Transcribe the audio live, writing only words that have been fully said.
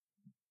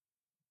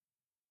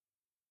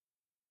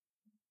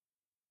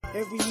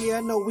Every year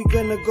I know we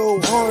gonna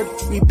go hard.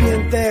 We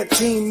been that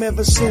team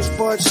ever since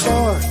Bart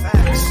started.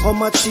 All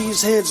my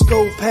cheese heads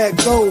go pack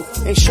go.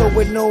 Ain't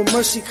showing no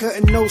mercy,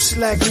 cutting no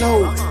slack,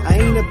 no. I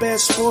ain't a bad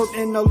sport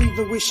and I'll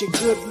even wish you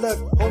good luck.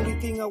 Only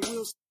thing I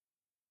will.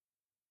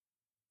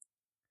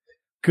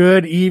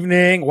 Good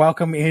evening.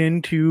 Welcome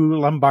into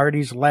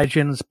Lombardi's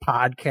Legends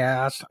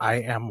podcast.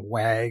 I am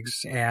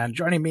Wags, and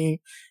joining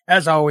me,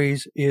 as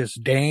always, is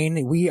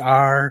Dane. We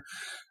are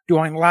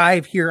doing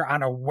live here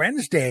on a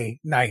Wednesday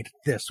night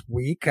this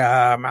week,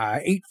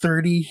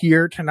 8:30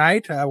 here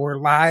tonight. We're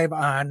live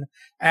on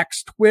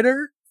X,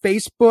 Twitter,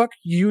 Facebook,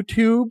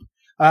 YouTube,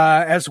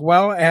 as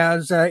well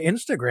as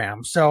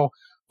Instagram. So,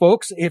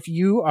 folks, if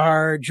you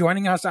are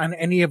joining us on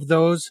any of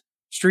those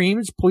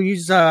streams,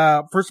 please,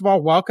 first of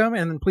all, welcome,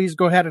 and please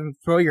go ahead and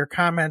throw your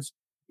comments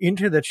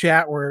into the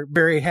chat. We're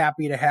very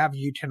happy to have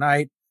you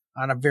tonight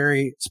on a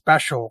very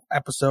special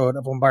episode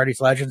of Lombardi's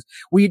Legends.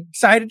 We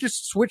decided to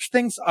switch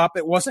things up.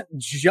 It wasn't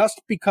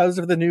just because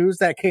of the news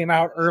that came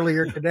out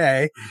earlier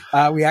today.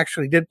 We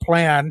actually did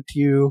plan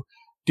to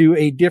do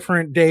a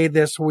different day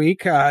this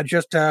week,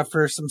 just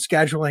for some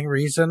scheduling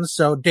reasons.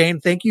 So, Dane,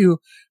 thank you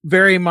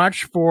very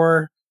much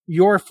for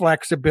your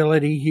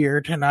flexibility here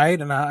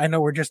tonight. And I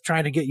know we're just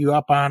trying to get you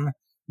up on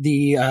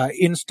the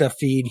Insta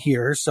feed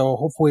here. So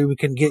hopefully we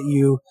can get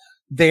you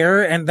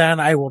there, and then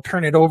I will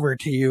turn it over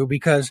to you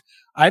because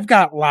I've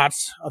got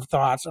lots of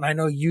thoughts, and I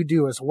know you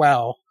do as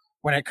well,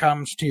 when it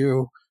comes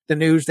to the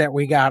news that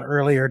we got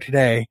earlier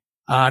today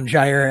on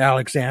Jair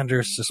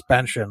Alexander's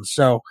suspension.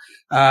 So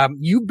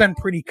you've been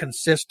pretty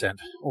consistent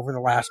over the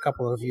last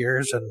couple of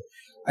years,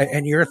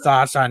 and your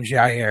thoughts on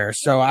Jair.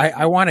 So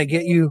I want to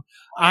get you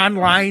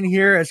online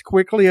here as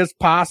quickly as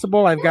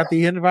possible. I've got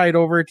the invite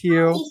over to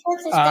you,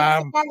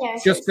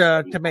 just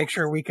to make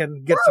sure we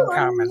can get some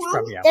comments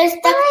from you.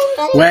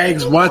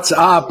 Wags, what's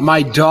up?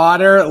 My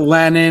daughter,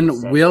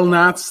 Lennon, will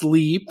not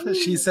sleep.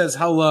 She says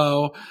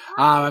hello.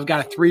 I've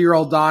got a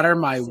 3-year-old daughter.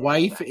 My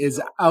wife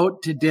is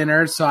out to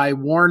dinner, so I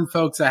warned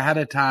folks ahead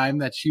of time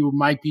that she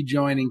might be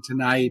joining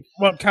tonight.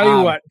 Well, tell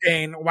you what,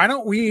 Dane, why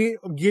don't we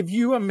give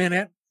you a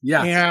minute?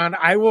 Yeah, and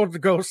I will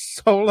go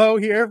solo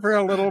here for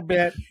a little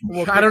bit.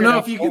 I don't know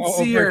if you can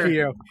see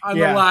her on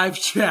the live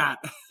chat.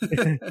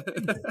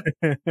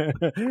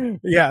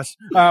 Yes.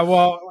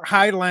 Well,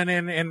 hi,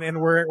 Lennon, and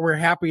we're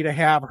happy to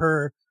have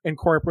her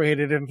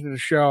incorporated into the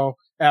show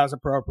as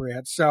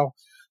appropriate. So,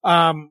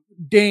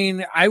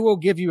 Dane, I will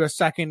give you a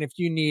second if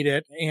you need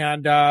it,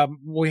 and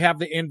we have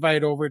the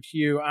invite over to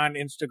you on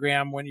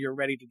Instagram when you're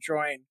ready to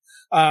join.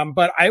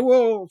 But I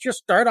will just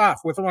start off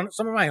with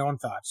some of my own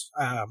thoughts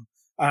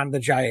on the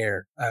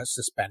Jair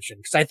suspension,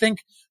 because I think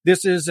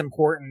this is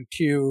important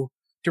to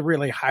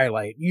really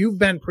highlight. You've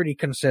been pretty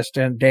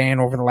consistent, Dane,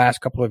 over the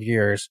last couple of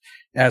years,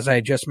 as I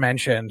just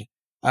mentioned,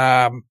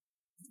 that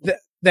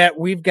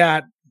we've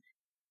got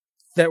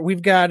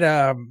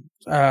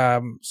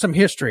some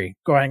history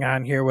going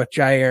on here with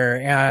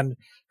Jair, and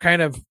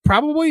kind of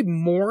probably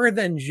more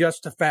than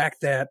just the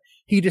fact that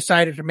he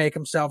decided to make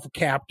himself a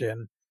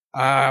captain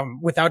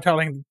without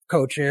telling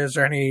coaches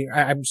or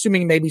I'm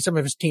assuming maybe some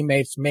of his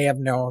teammates may have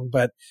known,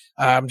 but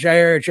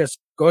Jair just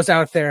goes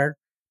out there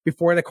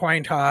before the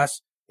coin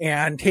toss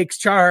and takes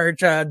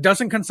charge,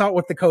 doesn't consult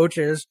with the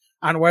coaches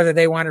on whether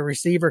they want to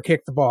receive or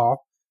kick the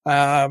ball,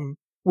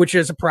 which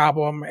is a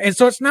problem. And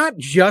so it's not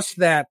just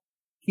that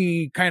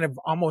he kind of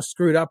almost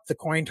screwed up the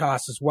coin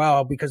toss as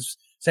well, because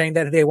saying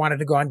that they wanted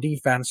to go on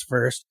defense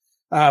first,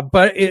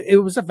 but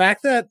it was the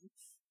fact that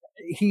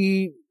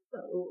he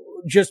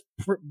just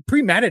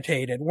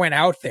premeditated, went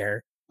out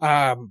there.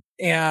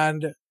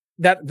 And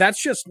that's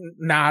just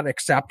not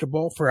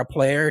acceptable for a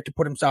player to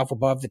put himself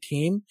above the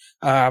team.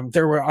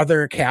 There were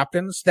other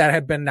captains that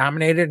had been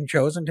nominated and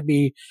chosen to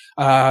be,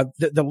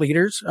 the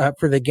leaders,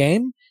 for the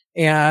game.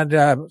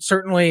 And,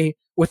 certainly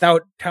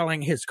without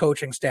telling his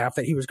coaching staff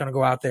that he was going to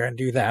go out there and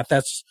do that.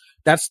 That's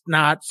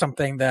not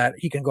something that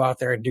he can go out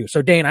there and do.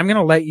 So, Dane, I'm going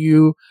to let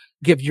you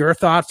give your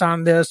thoughts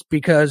on this,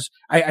 because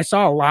I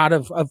saw a lot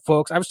of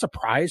folks. I was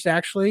surprised,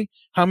 actually,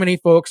 how many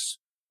folks,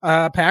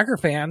 Packer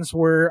fans,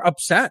 were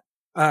upset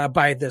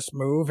by this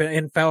move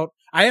and felt,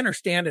 I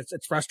understand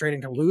it's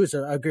frustrating to lose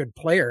a good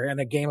player in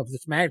a game of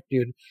this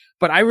magnitude,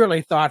 but I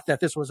really thought that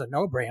this was a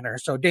no-brainer.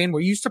 So, Dane, were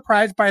you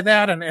surprised by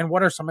that? And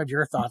what are some of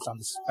your thoughts on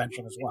the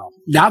suspension as well?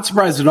 Not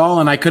surprised at all,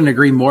 and I couldn't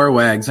agree more,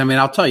 Wags. I mean,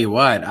 I'll tell you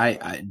what,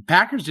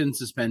 Packers didn't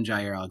suspend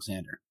Jair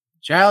Alexander.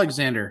 Jair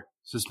Alexander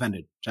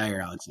suspended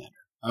Jair Alexander.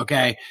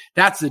 Okay,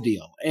 that's the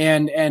deal.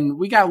 And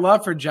we got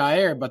love for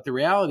Jair, but the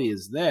reality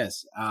is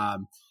this.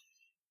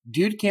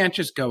 Dude can't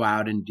just go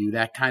out and do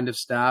that kind of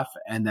stuff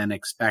and then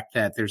expect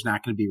that there's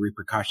not going to be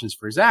repercussions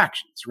for his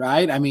actions,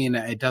 right? I mean,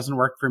 it doesn't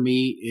work for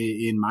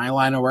me in my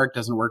line of work,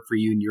 doesn't work for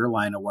you in your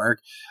line of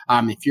work.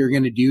 If you're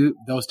going to do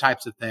those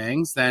types of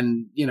things,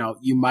 then, you know,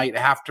 you might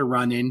have to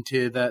run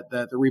into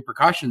the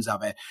repercussions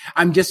of it.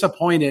 I'm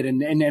disappointed.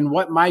 And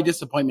what my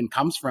disappointment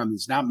comes from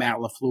is not Matt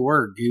LaFleur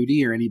or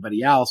Goody or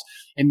anybody else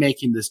in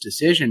making this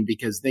decision,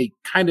 because they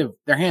kind of,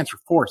 their hands were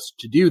forced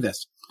to do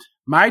this.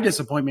 My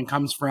disappointment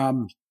comes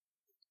from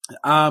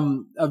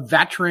a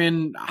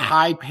veteran,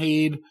 high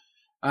paid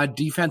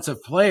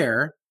defensive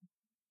player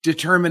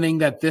determining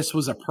that this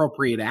was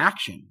appropriate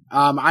action.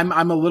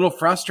 I'm a little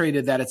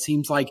frustrated that it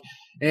seems like,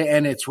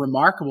 and it's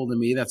remarkable to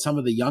me that some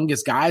of the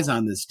youngest guys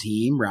on this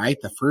team, right,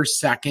 the first,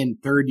 second,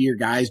 third year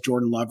guys,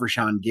 Jordan Love,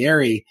 Rashawn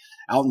Gary,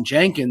 Elton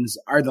Jenkins,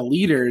 are the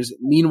leaders.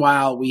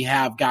 Meanwhile, we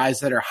have guys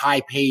that are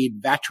high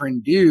paid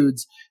veteran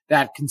dudes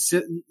that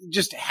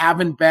just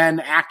haven't been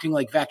acting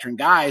like veteran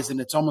guys.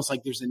 And it's almost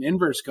like there's an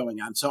inverse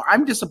going on. So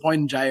I'm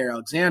disappointed in Jair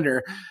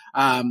Alexander.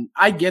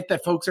 I get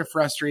that folks are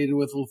frustrated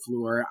with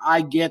LaFleur.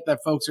 I get that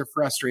folks are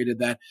frustrated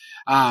that,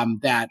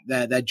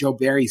 that Joe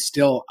Barry's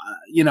still,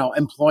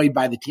 employed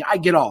by the team. I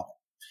get all of it.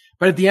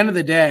 But at the end of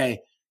the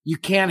day, you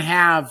can't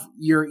have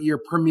your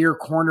premier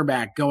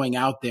cornerback going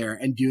out there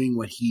and doing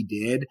what he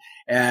did.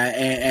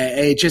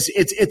 It's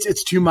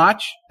too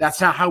much. That's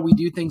not how we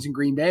do things in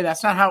Green Bay.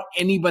 That's not how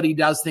anybody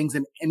does things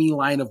in any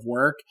line of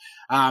work.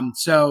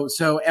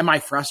 So am I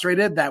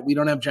frustrated that we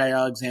don't have Jair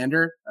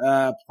Alexander,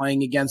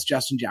 playing against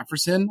Justin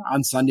Jefferson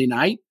on Sunday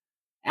night?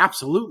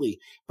 Absolutely.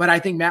 But I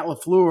think Matt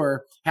LaFleur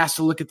has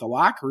to look at the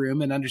locker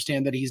room and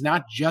understand that he's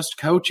not just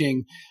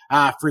coaching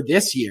for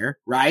this year,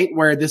 right?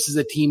 Where this is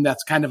a team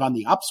that's kind of on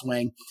the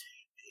upswing.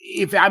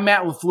 If I'm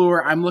Matt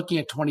LaFleur, I'm looking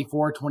at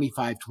 24,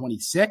 25,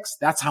 26.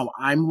 That's how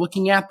I'm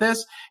looking at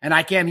this. And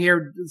I can't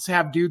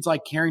have dudes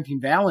like Carrington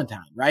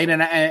Valentine, right?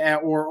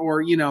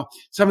 Or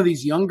some of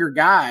these younger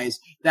guys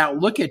that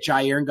look at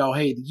Jair and go,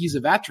 hey, he's a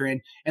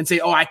veteran, and say,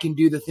 oh, I can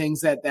do the things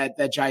that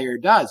Jair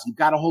does. You've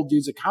got to hold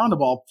dudes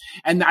accountable.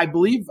 And I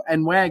believe,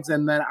 and Wags,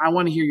 and then I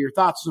want to hear your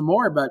thoughts some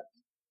more, but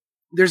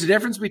there's a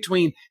difference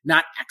between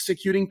not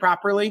executing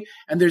properly,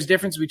 and there's a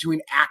difference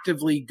between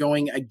actively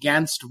going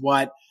against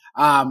what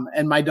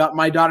and my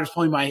daughter's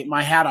pulling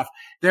my hat off.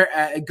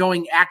 They're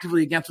going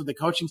actively against what the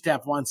coaching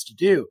staff wants to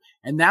do.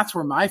 And that's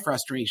where my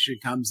frustration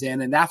comes in.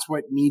 And that's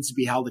what needs to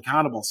be held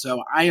accountable.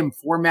 So I am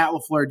for Matt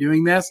LaFleur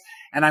doing this.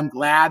 And I'm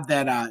glad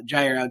that,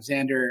 Jair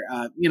Alexander,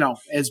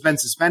 has been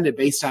suspended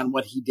based on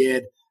what he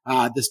did,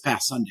 this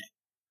past Sunday.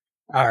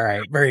 All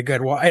right. Very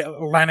good.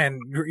 Well,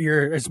 Lennon,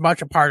 you're as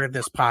much a part of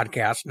this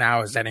podcast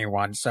now as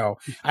anyone. So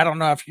I don't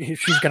know if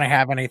she's going to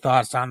have any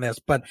thoughts on this,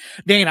 but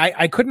Dane,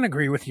 I couldn't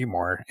agree with you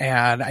more.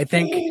 And I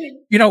think,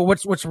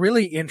 what's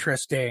really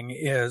interesting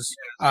is,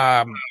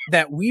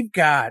 that we've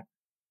got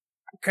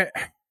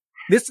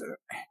this.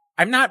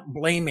 I'm not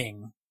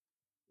blaming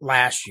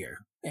last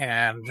year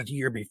and the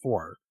year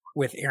before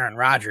with Aaron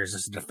Rodgers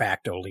as a de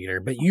facto leader,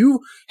 but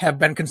you have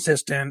been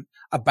consistent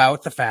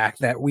about the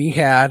fact that we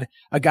had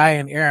a guy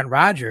in Aaron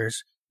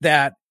Rodgers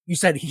that you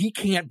said he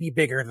can't be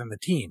bigger than the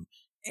team.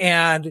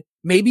 And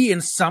maybe in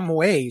some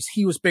ways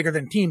he was bigger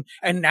than team.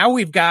 And now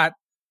we've got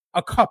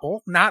a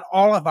couple, not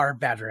all of our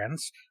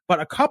veterans, but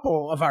a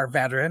couple of our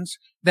veterans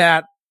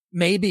that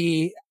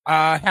maybe,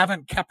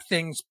 haven't kept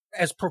things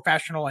as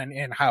professional and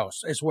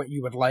in-house as what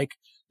you would like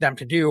them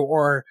to do,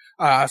 or,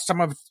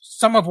 some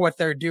of what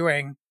they're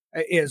doing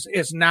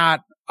is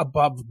not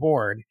above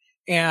board.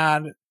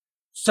 And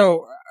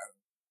so,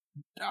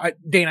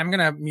 Dane, I'm going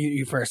to mute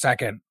you for a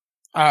second.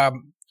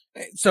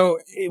 So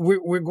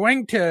we're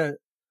going to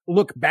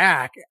look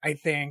back, I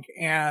think,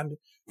 and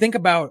think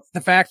about the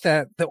fact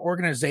that the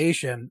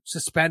organization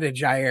suspended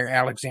Jair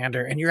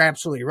Alexander. And you're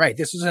absolutely right.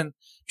 This isn't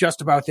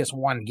just about this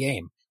one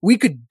game. We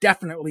could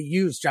definitely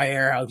use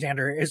Jair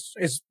Alexander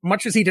as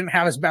much as he didn't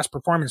have his best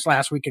performance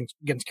last week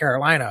against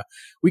Carolina.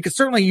 We could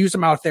certainly use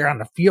him out there on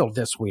the field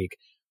this week.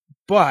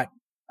 But,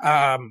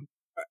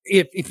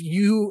 if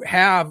you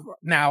have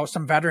now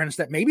some veterans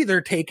that maybe they're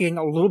taking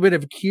a little bit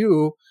of a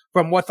cue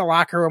from what the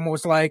locker room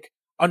was like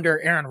under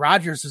Aaron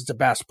Rodgers as the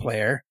best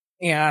player,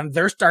 and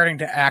they're starting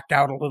to act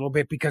out a little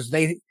bit because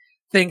they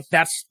think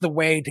that's the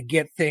way to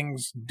get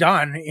things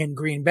done in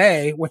Green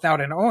Bay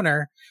without an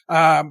owner.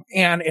 And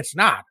it's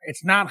not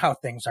how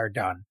things are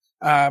done.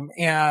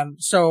 And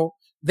so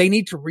they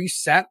need to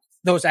reset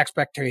those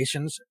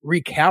expectations,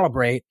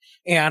 recalibrate,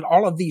 and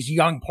all of these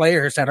young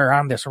players that are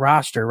on this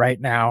roster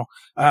right now,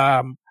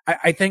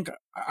 I think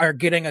are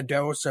getting a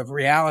dose of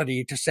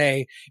reality to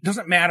say, it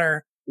doesn't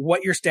matter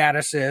what your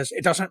status is.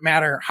 It doesn't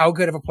matter how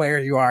good of a player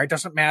you are. It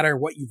doesn't matter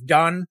what you've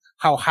done,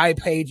 how high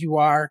paid you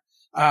are.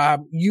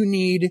 You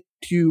need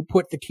to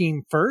put the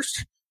team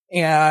first.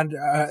 And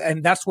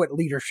that's what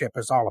leadership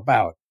is all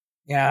about.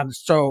 And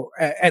so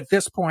at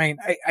this point,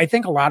 I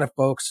think a lot of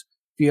folks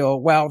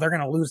feel, well, they're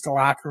going to lose the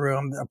locker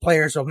room. The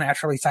players will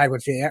naturally side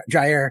with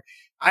Jair.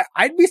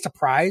 I'd be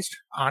surprised,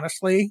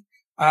 honestly,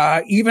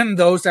 even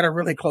those that are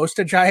really close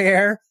to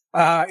Jair,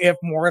 if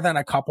more than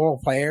a couple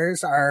of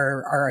players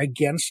are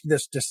against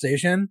this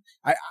decision.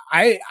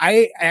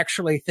 I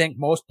actually think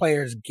most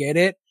players get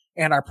it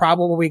and are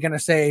probably going to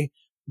say,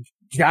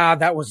 yeah,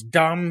 that was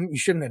dumb. You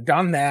shouldn't have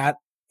done that.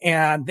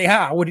 And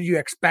yeah, what did you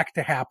expect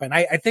to happen?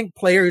 I think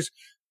players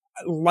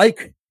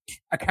like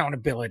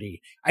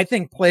accountability. I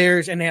think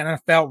players in the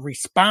NFL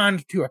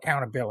respond to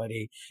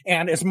accountability.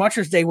 And as much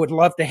as they would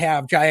love to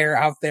have Jair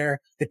out there,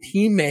 the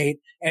teammate,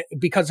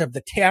 because of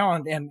the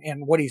talent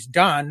and what he's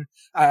done,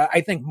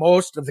 I think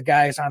most of the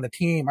guys on the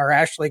team are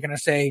actually going to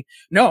say,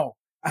 no,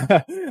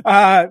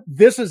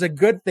 this is a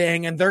good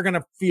thing, and they're going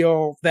to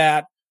feel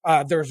that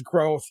there's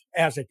growth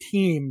as a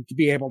team to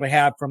be able to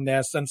have from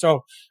this. And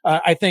so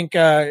I think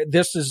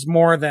this is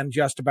more than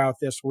just about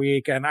this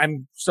week. And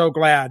I'm so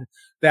glad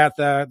that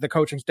the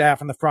coaching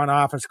staff and the front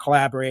office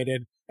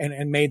collaborated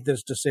and made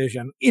this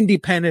decision,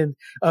 independent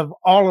of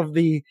all of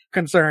the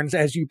concerns,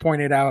 as you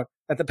pointed out,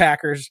 that the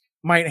Packers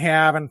might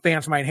have and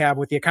fans might have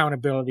with the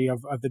accountability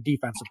of the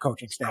defensive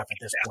coaching staff at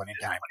this point in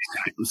time.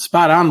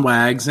 Spot on,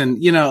 Wags. And,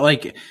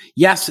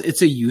 yes,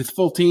 it's a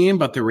youthful team,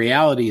 but the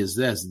reality is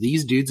this.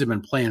 These dudes have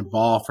been playing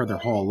ball for their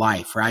whole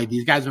life, right?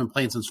 These guys have been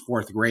playing since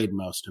fourth grade,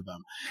 most of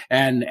them.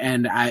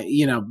 And I,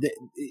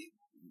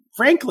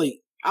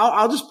 frankly,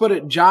 I'll just put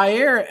it,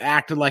 Jair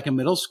acted like a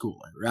middle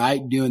schooler,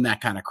 right? Doing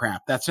that kind of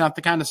crap. That's not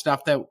the kind of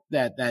stuff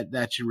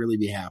that should really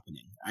be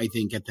happening, I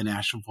think, at the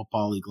National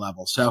Football League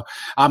level. So,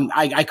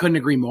 I couldn't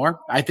agree more.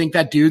 I think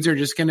that dudes are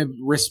just going to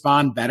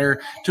respond better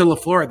to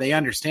LaFleur. They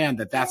understand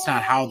that that's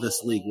not how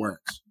this league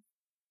works.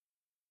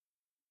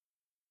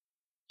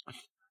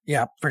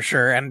 Yeah, for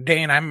sure. And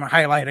Dane, I'm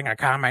highlighting a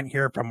comment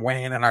here from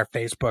Wayne in our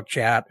Facebook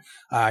chat.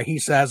 He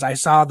says, I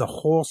saw the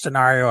whole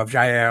scenario of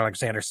Jair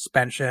Alexander's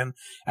suspension,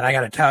 and I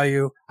got to tell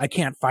you, I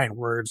can't find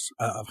words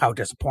of how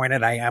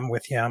disappointed I am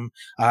with him.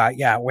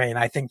 Yeah, Wayne,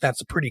 I think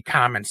that's a pretty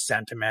common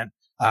sentiment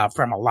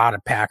from a lot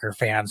of Packer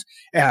fans.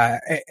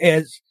 I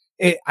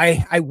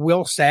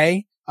will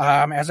say,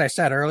 as I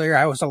said earlier,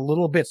 I was a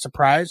little bit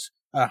surprised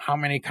how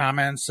many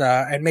comments,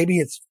 and maybe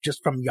it's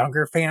just from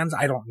younger fans,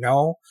 I don't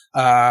know,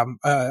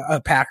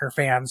 Packer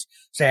fans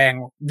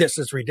saying, this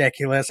is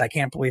ridiculous. I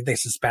can't believe they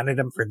suspended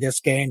him for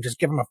this game. Just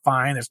give him a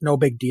fine. It's no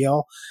big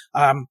deal.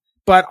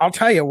 But I'll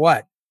tell you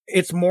what,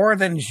 it's more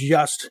than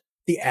just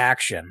the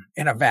action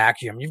in a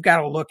vacuum. You've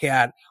got to look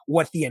at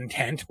what the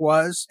intent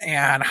was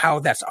and how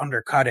that's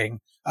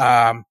undercutting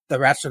the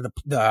rest of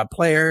the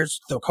players,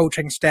 the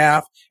coaching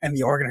staff, and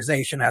the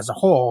organization as a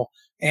whole.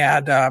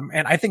 And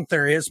I think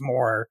there is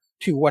more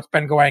to what's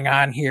been going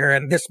on here.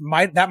 And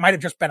that might have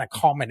just been a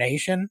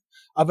culmination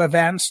of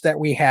events that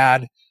we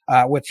had,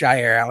 with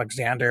Jair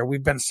Alexander.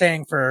 We've been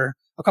saying for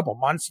a couple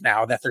months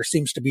now that there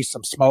seems to be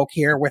some smoke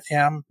here with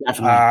him.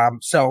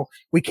 So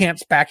we can't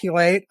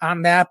speculate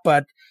on that,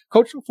 but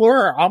Coach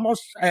LaFleur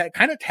almost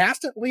kind of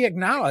tacitly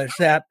acknowledged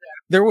that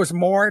there was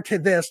more to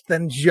this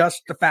than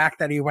just the fact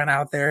that he went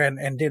out there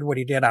and did what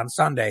he did on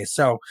Sunday.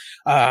 So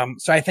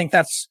I think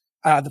that's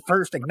the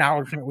first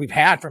acknowledgement we've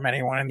had from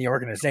anyone in the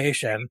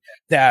organization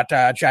that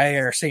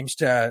Jair seems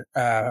to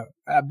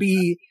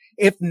be,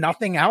 if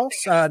nothing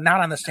else,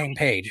 not on the same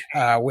page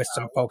with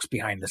some folks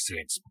behind the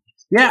scenes.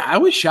 Yeah, I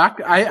was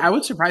shocked. I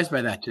was surprised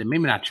by that today.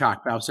 Maybe not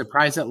shocked, but I was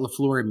surprised that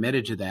LaFleur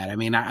admitted to that. I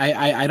mean,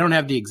 I don't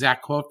have the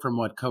exact quote from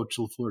what Coach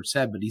LaFleur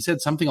said, but he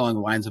said something along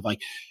the lines of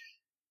like,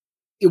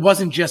 it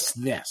wasn't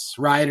just this,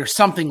 right? Or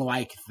something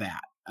like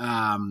that.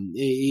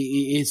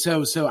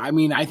 So, I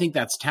mean, I think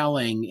that's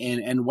telling.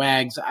 And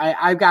Wags,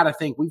 I've got to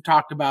think, we've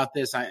talked about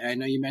this. I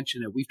know you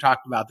mentioned it. We've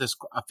talked about this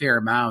a fair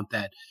amount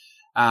that,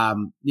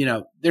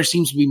 there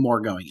seems to be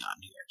more going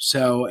on here.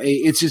 So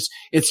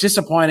it's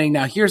disappointing.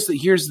 Now here's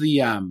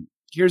the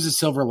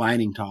silver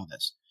lining to all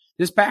this.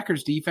 This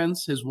Packers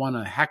defense has won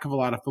a heck of a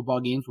lot of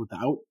football games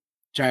without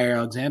Jair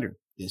Alexander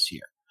this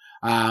year.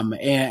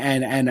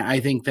 And I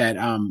think that,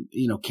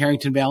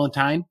 Carrington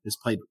Valentine has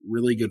played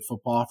really good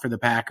football for the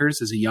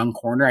Packers as a young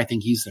corner. I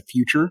think he's the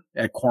future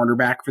at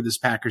cornerback for this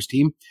Packers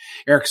team.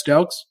 Eric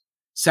Stokes,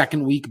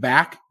 second week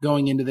back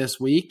going into this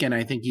week. And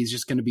I think he's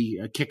just going to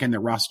be kicking the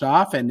rust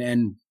off and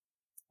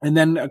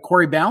then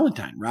Corey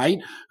Ballantyne, right?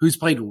 Who's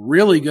played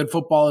really good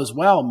football as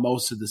well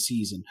most of the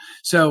season.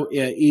 So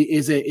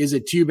is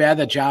it too bad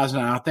that Ja's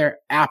not out there?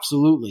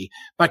 Absolutely.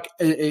 But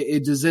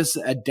is this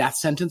a death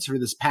sentence for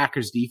this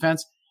Packers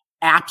defense?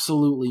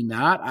 Absolutely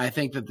not. I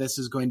think that this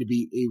is going to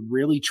be a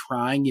really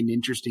trying and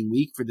interesting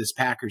week for this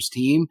Packers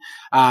team.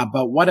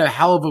 But what a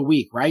hell of a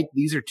week, right?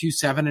 These are two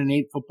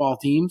 7-8 football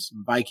teams,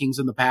 Vikings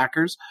and the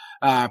Packers.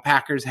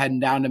 Packers heading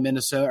down to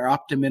Minnesota or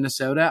up to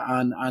Minnesota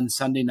on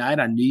Sunday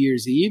night on New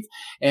Year's Eve.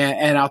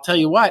 And I'll tell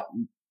you what,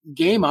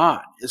 game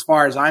on as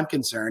far as I'm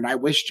concerned. I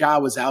wish Ja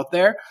was out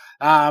there.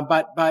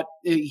 But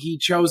he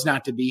chose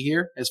not to be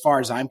here as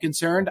far as I'm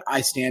concerned. I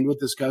stand with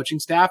this coaching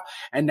staff.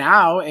 And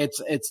now it's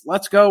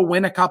let's go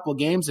win a couple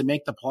games and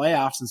make the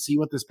playoffs and see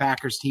what this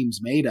Packers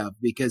team's made of,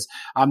 because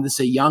this is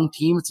a young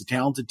team. It's a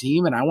talented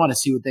team. And I want to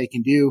see what they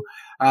can do,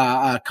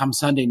 come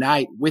Sunday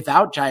night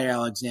without Jair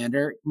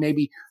Alexander.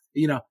 Maybe,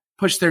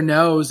 push their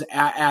nose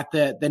at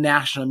the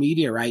national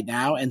media right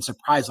now and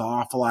surprise an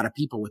awful lot of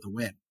people with a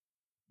win.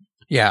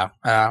 Yeah,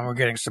 we're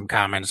getting some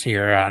comments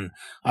here on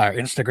our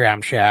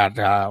Instagram chat.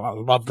 I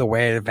love the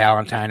way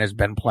Valentine has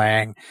been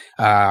playing.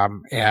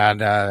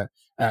 And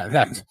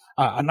that's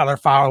another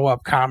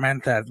follow-up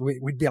comment that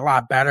we'd be a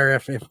lot better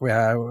if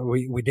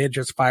we did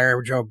just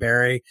fire Joe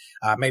Barry.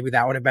 Maybe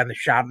that would have been the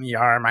shot in the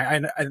arm.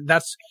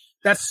 That's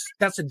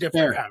a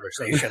different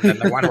conversation than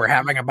the one we're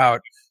having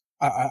about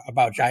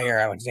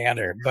Jair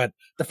Alexander. But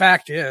the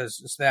fact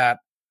is that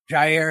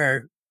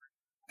Jair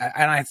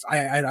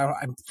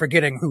I'm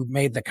forgetting who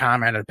made the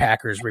comment at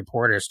Packers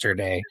reporters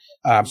today.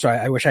 So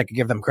I wish I could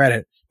give them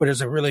credit, but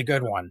it's a really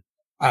good one.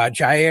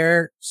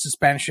 Jair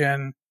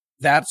suspension,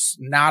 that's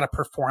not a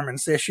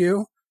performance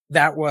issue.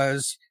 That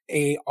was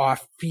a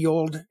off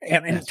field.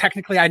 And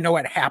technically I know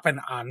it happened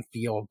on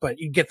field, but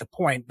you get the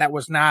point. That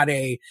was not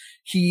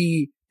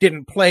he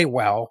didn't play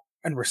well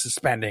and we're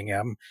suspending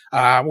him,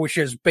 which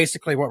is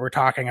basically what we're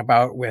talking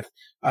about with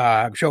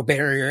Joe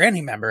Barry or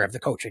any member of the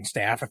coaching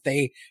staff. If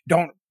they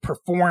don't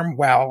perform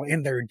well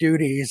in their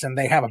duties and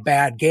they have a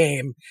bad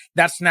game,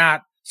 that's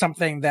not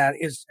something that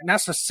is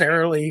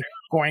necessarily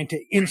going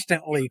to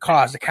instantly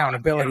cause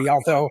accountability.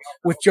 Although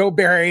with Joe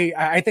Barry,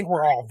 I think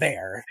we're all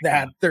there,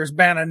 that there's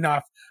been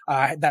enough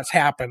that's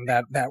happened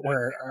that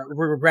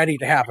we're ready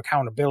to have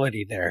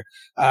accountability there.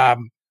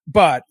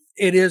 But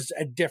it is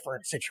a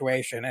different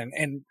situation.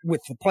 And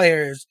with the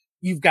players,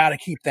 you've got to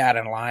keep that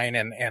in line.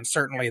 And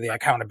certainly the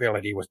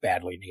accountability was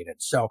badly needed.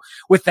 So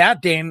with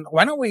that, Dane,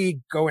 why don't we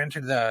go into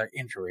the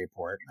injury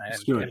report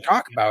and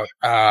talk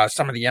about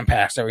some of the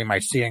impacts that we might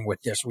be seeing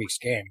with this week's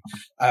game.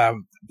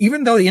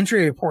 Even though the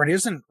injury report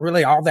isn't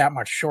really all that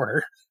much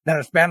shorter than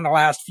it's been the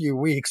last few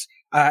weeks,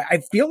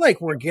 I feel like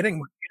we're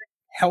getting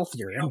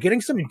healthier and getting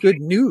some good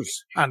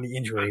news on the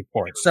injury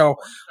report. So,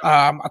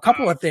 a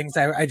couple of things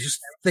I just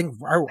think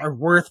are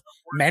worth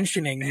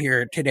mentioning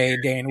here today,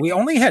 Dane. We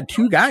only had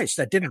 2 guys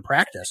that didn't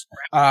practice.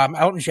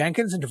 Elton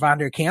Jenkins and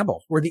Devondre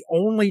Campbell were the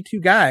only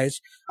 2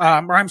 guys.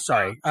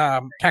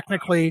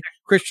 Technically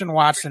Christian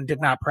Watson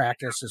did not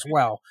practice as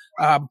well.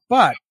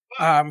 But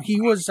he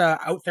was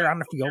out there on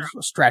the field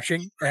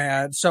stretching.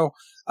 And so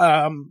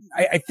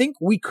I think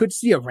we could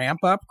see a ramp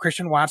up.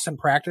 Christian Watson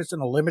practiced in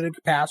a limited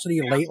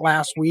capacity late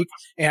last week,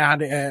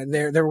 and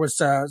there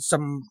was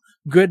some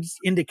good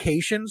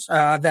indications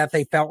that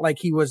they felt like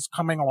he was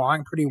coming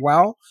along pretty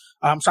well.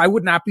 So I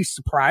would not be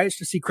surprised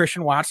to see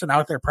Christian Watson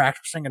out there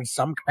practicing in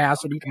some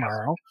capacity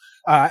tomorrow.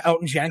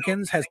 Elton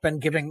Jenkins has been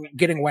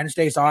getting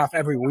Wednesdays off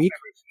every week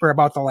for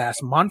about the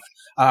last month.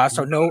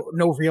 So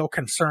no real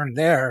concern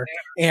there.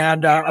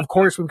 And of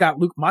course, we've got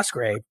Luke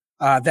Musgrave.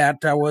 That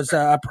was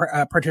a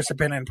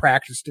participant in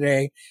practice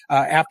today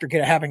after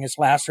having his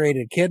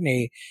lacerated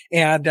kidney.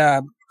 And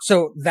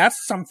so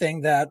that's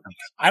something that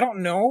I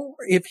don't know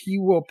if he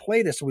will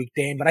play this week,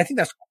 Dane, but I think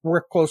that's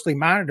worth closely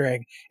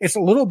monitoring. It's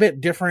a little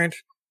bit different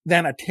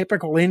than a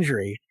typical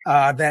injury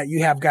that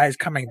you have guys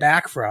coming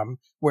back from,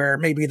 where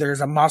maybe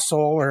there's a muscle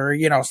or,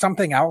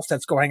 something else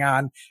that's going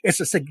on. It's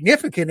a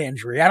significant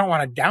injury. I don't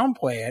want to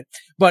downplay it,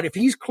 but if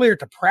he's cleared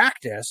to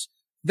practice,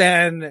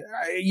 then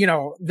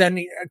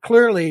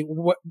clearly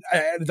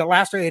the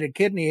lacerated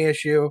kidney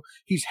issue,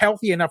 he's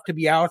healthy enough to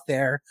be out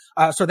there.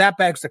 So that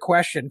begs the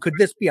question, could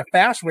this be a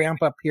fast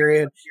ramp up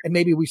period? And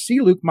maybe we see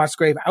Luke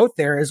Musgrave out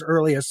there as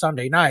early as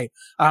Sunday night.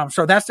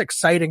 So that's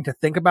exciting to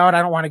think about.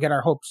 I don't want to get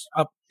our hopes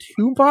up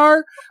too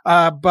far,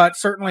 but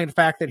certainly the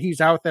fact that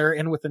he's out there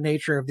and with the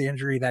nature of the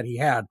injury that he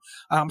had.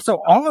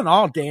 So all in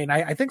all, Dane,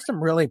 I think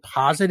some really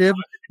positive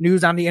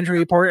news on the injury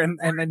report,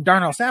 and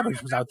Darnell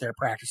Savage was out there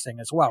practicing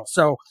as well.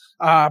 So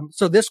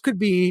this could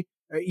be,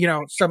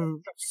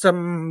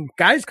 some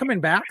guys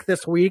coming back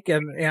this week.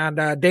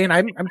 And Dane,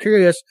 I'm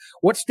curious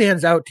what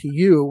stands out to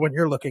you when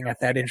you're looking at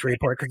that injury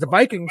report, because the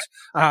Vikings,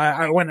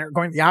 when they're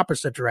going the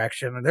opposite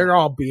direction, and they're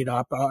all beat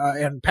up,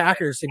 and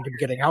Packers seem to be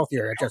getting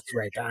healthier at just the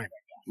right time.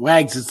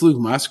 Wags, it's Luke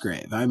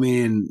Musgrave. I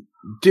mean,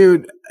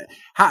 dude,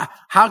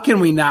 how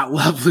can we not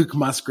love Luke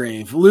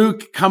Musgrave?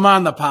 Luke, come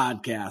on the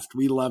podcast.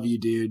 We love you,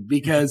 dude,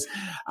 because,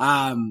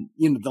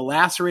 the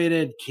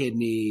lacerated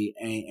kidney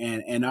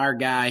and our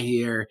guy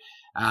here,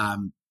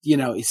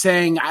 he's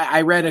saying,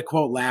 I read a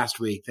quote last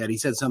week that he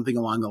said something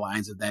along the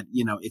lines of that,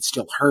 it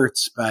still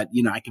hurts, but,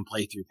 I can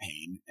play through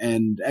pain.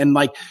 And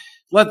like,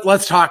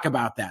 let's talk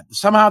about that.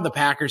 Somehow the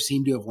Packers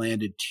seem to have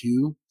landed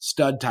 2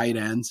 stud tight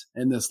ends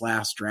in this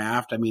last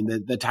draft. I mean,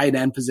 the tight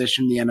end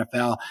position in the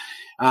NFL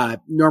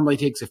normally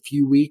takes a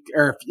few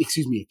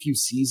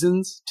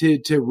seasons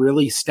to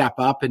really step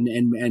up and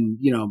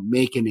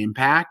make an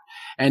impact.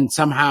 And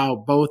somehow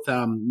both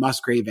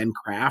Musgrave and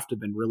Kraft have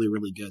been really,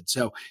 really good.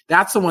 So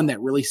that's the one that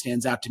really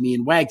stands out to me.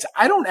 And Wags,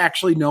 I don't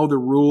actually know the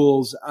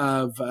rules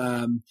of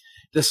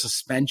the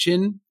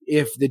suspension,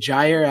 if the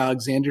Jair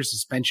Alexander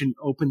suspension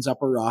opens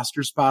up a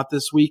roster spot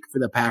this week for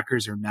the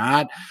Packers or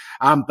not.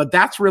 But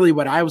that's really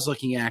what I was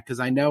looking at, because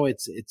I know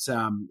it's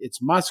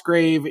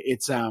Musgrave,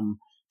 it's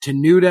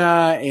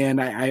Tenuta,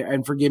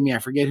 and forgive me, I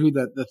forget who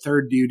the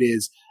third dude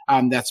is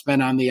that's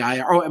been on the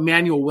IR. Oh,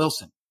 Emmanuel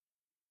Wilson.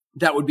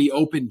 That would be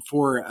open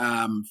for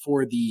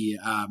the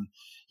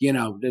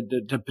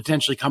to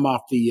potentially come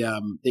off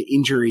the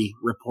injury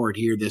report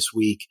here this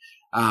week.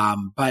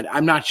 But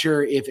I'm not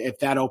sure if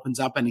that opens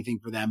up anything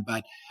for them,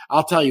 but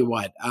I'll tell you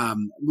what,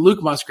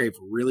 Luke Musgrave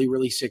really,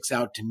 really sticks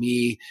out to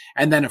me.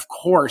 And then of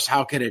course,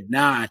 how could it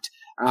not?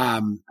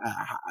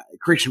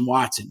 Christian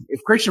Watson.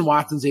 If Christian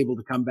Watson's able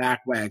to come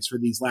back, Wags, for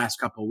these last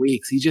couple of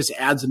weeks, he just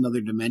adds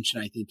another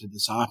dimension, I think, to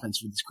this offense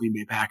for this Green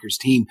Bay Packers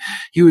team.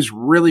 He was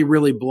really,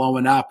 really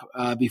blowing up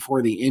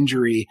before the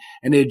injury,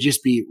 and it'd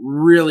just be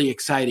really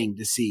exciting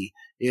to see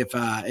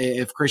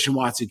if Christian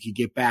Watson could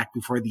get back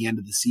before the end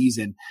of the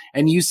season.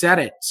 And you said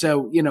it.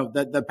 So,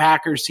 the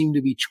Packers seem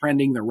to be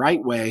trending the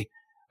right way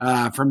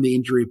from the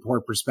injury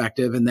report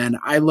perspective. And then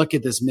I look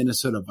at this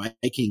Minnesota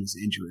Vikings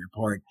injury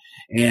report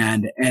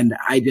and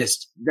I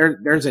just,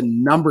 there's a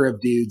number of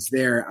dudes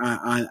there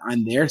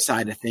on their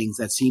side of things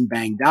that seem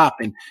banged up,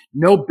 and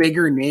no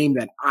bigger name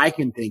that I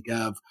can think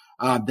of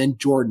than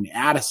Jordan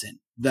Addison,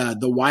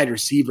 the wide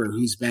receiver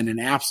who's been an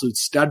absolute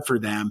stud for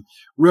them,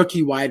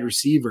 rookie wide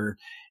receiver,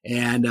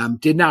 and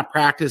did not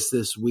practice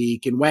this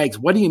week. And Wags,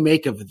 what do you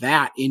make of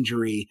that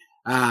injury?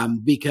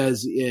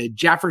 Because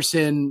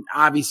Jefferson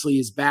obviously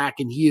is back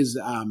and he is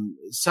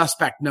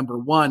suspect number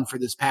one for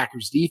this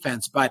Packers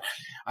defense, but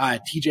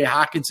TJ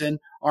Hawkinson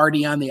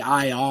already on the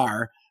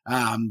IR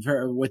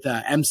with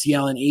a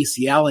MCL and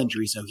ACL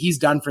injury. So he's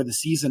done for the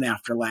season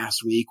after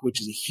last week,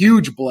 which is a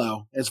huge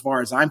blow as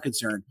far as I'm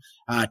concerned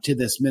to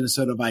this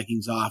Minnesota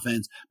Vikings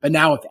offense. But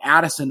now if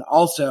Addison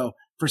also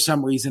for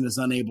some reason is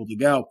unable to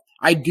go,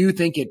 I do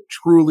think it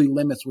truly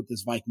limits what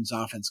this Vikings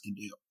offense can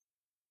do.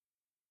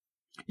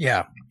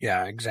 Yeah,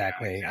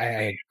 exactly.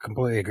 I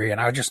completely agree.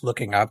 And I was just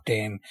looking up,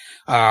 Dane.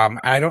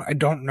 I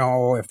don't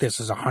know if this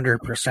is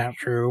 100%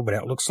 true, but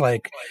it looks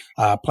like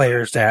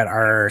players that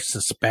are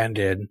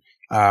suspended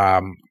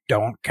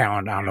don't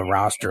count on the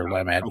roster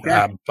limit.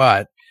 Okay.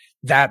 But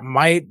that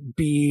might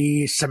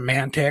be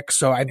semantic,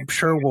 so I'm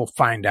sure we'll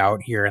find out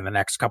here in the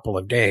next couple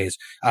of days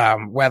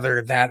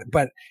whether that,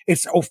 but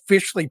it's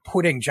officially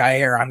putting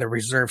Jair on the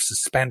reserve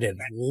suspended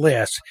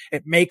list.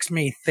 It makes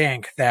me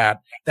think that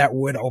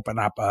would open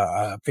up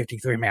a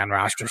 53-man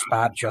roster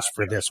spot just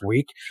for this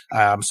week.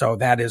 So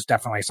that is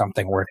definitely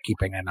something worth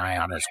keeping an eye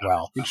on as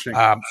well.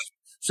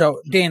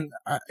 So Dane,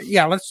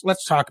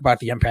 let's talk about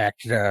the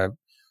impact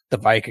the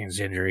Vikings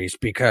injuries,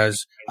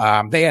 because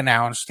they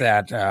announced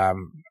that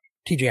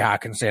TJ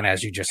Hawkinson,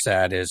 as you just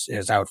said,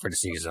 is out for the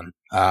season.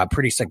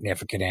 Pretty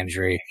significant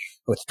injury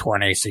with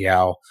torn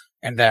ACL.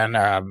 And then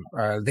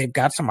they've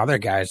got some other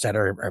guys that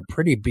are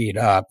pretty beat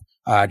up.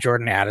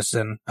 Jordan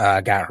Addison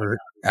got hurt,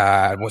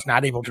 was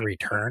not able to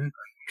return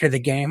to the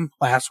game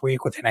last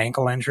week with an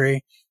ankle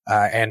injury,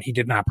 and he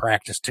did not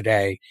practice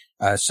today.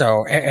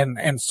 So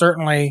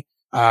certainly,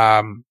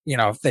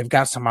 they've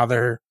got some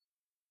other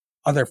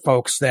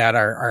folks that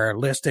are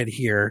listed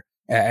here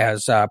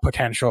as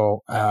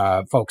potential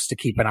folks to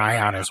keep an eye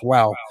on as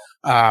well,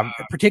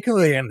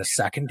 particularly in the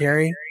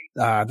secondary.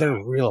 They're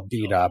real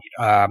beat up.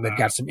 They've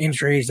got some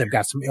injuries. They've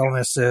got some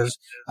illnesses.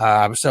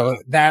 So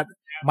that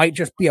might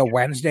just be a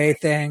Wednesday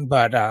thing,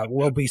 but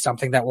will be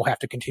something that we'll have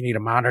to continue to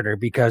monitor,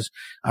 because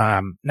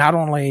not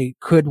only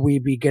could we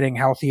be getting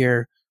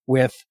healthier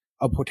with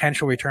a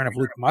potential return of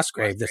Luke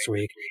Musgrave this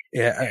week,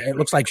 it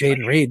looks like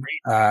Jaden Reed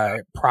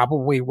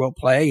probably will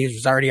play.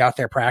 He's already out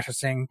there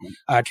practicing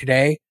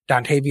today.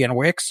 Dontavian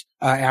Wicks,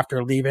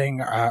 after leaving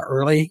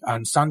early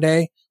on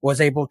Sunday, was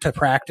able to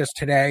practice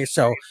today.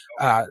 So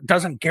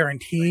doesn't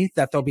guarantee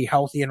that they'll be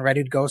healthy and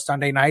ready to go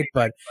Sunday night.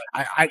 But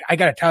I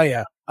got to tell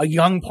you, a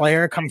young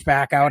player comes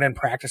back out and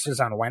practices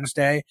on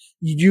Wednesday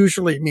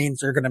usually means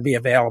they're going to be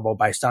available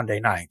by Sunday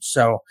night.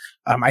 So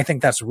I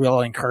think that's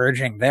real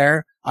encouraging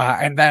there.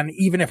 And then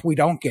even if we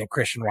don't get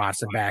Christian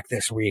Watson back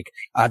this week,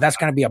 that's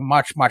going to be a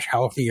much, much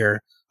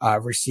healthier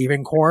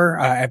receiving core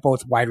at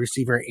both wide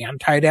receiver and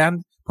tight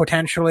end,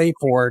 potentially,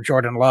 for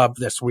Jordan Love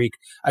this week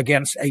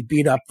against a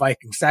beat up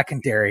Viking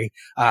secondary.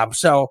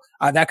 So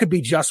that could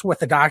be just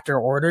what the doctor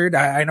ordered.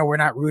 I know we're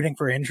not rooting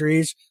for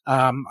injuries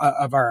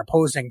of our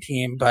opposing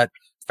team, but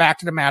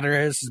fact of the matter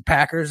is the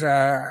Packers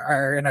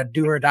are in a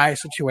do or die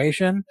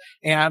situation,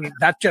 and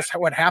that's just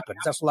what happens.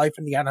 That's life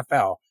in the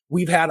NFL.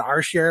 We've had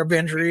our share of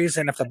injuries,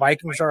 and if the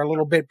Vikings are a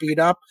little bit beat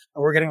up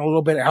or we're getting a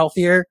little bit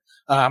healthier,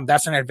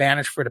 that's an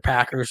advantage for the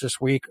Packers this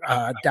week.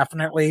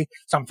 Definitely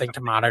something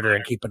to monitor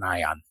and keep an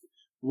eye on.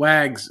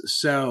 Wags,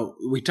 so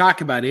we talk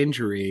about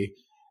injury.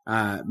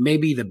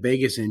 Maybe the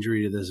biggest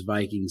injury to this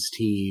Vikings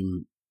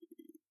team,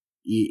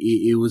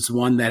 it was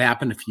one that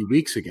happened a few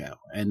weeks ago,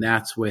 and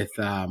that's with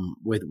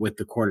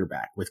the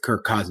quarterback, with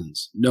Kirk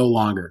Cousins no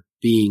longer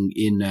being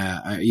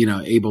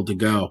able to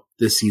go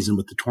this season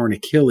with the torn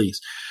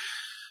Achilles.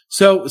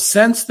 So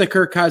since the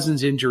Kirk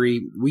Cousins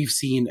injury, we've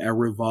seen a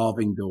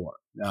revolving door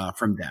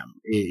from them.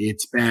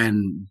 It's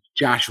been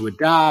Joshua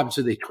Dobbs,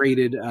 who they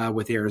traded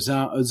with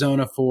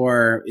Arizona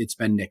for. It's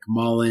been Nick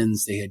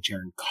Mullins. They had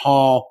Jaron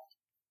Call.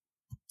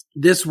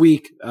 This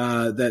week,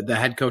 the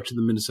head coach of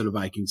the Minnesota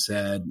Vikings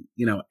said,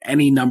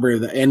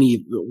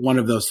 any one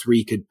of those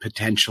three could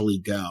potentially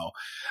go.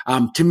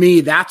 To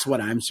me, that's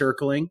what I'm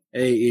circling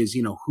is,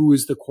 who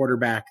is the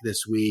quarterback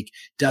this week?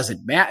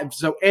 Doesn't matter.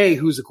 So A,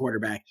 who's the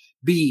quarterback?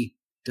 B,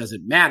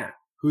 doesn't matter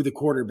who the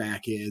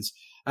quarterback is.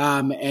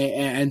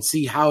 And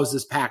see how is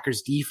this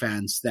Packers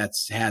defense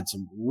that's had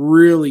some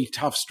really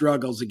tough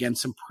struggles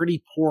against some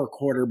pretty poor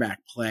quarterback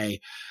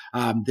play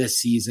this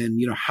season.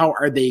 How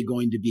are they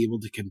going to be able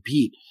to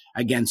compete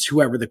against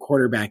whoever the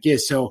quarterback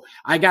is? So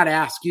I got to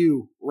ask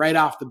you right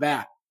off the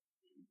bat,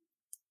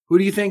 who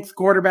do you think the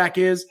quarterback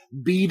is?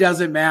 B,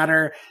 doesn't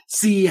matter.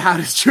 C, how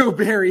does Joe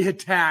Barry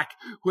attack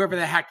whoever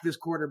the heck this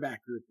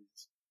quarterback group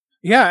is?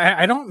 Yeah,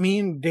 I don't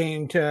mean,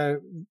 Dane, to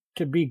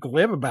be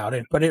glib about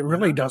it, but it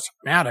really doesn't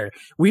matter.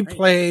 We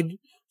played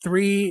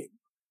three,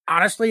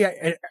 honestly,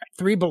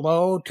 three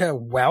below to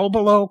well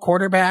below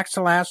quarterbacks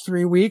the last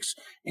 3 weeks,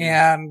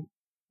 and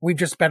we've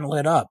just been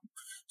lit up.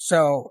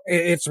 So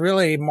it's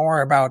really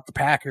more about the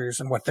Packers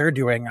and what they're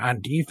doing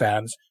on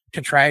defense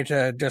to try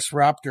to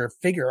disrupt or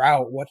figure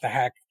out what the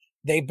heck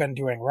they've been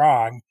doing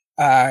wrong.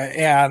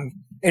 And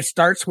it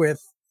starts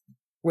with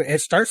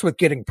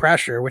getting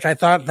pressure, which I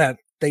thought that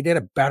they did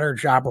a better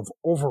job of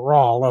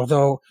overall,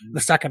 although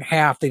the second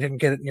half, they didn't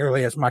get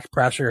nearly as much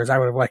pressure as I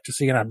would have liked to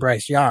see it on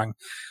Bryce Young.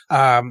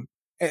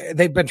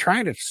 They've been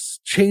trying to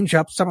change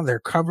up some of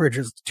their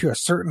coverages to a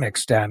certain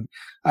extent.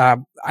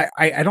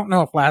 I don't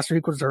know if last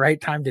week was the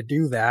right time to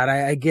do that.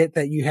 I get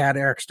that you had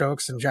Eric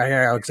Stokes and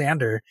Jair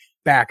Alexander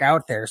back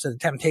out there. So the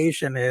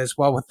temptation is,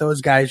 well, with those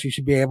guys, you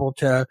should be able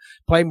to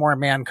play more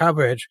man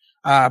coverage.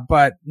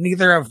 But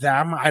neither of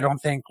them, I don't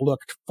think,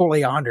 looked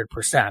fully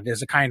 100%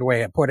 is a kind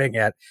way of putting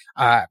it,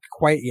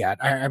 quite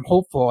yet. I'm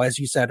hopeful, as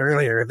you said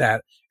earlier,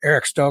 that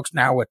Eric Stokes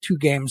now with 2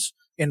 games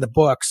in the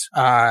books,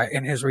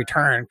 in his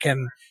return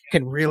can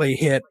really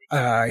hit,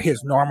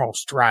 his normal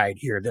stride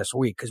here this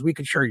week. Cause we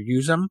could sure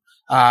use him,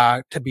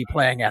 to be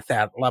playing at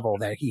that level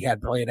that he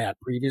had played at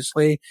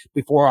previously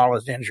before all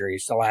his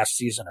injuries the last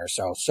season or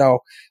so. So,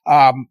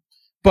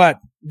 but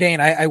Dane,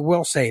 I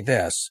will say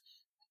this.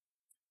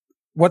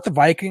 What the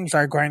Vikings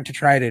are going to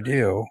try to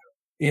do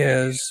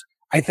is,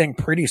 I think,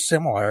 pretty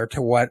similar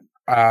to what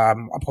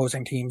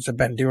opposing teams have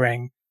been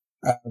doing,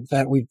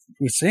 that we've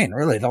seen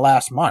really the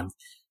last month.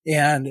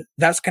 And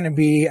that's going to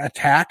be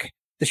attack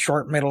the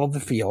short middle of the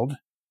field.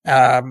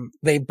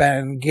 They've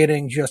been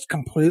getting just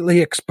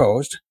completely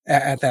exposed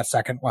at that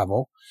second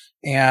level.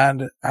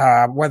 And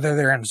whether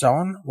they're in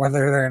zone,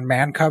 whether they're in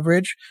man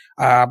coverage,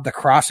 the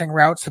crossing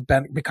routes have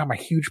become a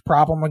huge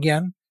problem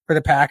again for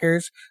the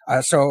Packers.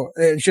 So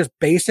it's just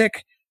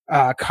basic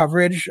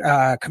coverage,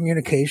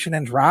 communication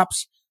and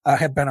drops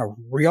have been a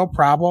real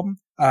problem.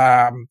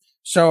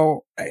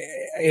 So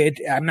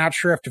I'm not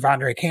sure if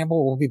Devondre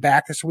Campbell will be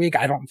back this week.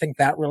 I don't think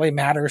that really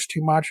matters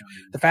too much.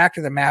 The fact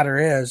of the matter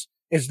is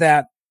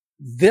that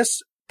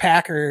this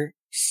Packer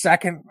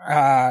second,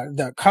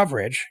 the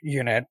coverage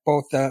unit,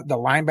 both the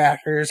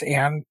linebackers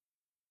and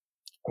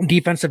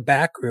defensive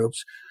back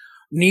groups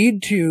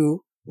need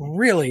to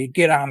really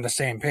get on the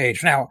same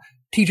page. Now,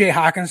 TJ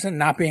Hawkinson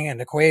not being in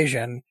the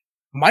equation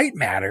might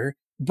matter,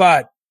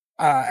 but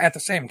at the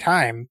same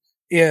time,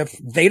 if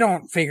they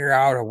don't figure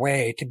out a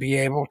way to be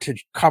able to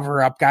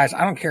cover up guys,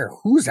 I don't care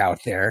who's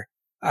out there,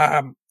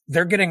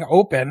 they're getting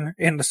open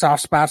in the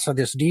soft spots of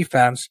this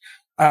defense.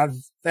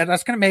 That's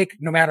going to make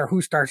no matter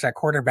who starts at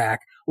quarterback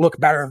look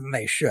better than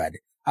they should.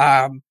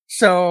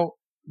 So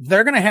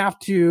they're going to have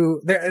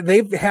to,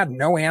 they've had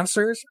no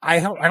answers. I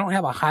don't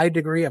have a high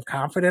degree of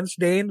confidence,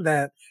 Dane,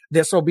 that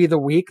this will be the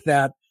week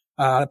that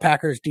the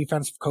Packers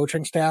defensive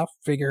coaching staff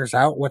figures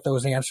out what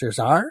those answers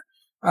are.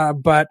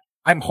 But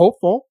I'm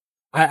hopeful.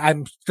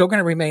 I'm still going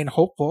to remain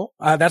hopeful.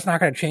 That's not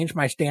going to change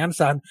my stance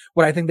on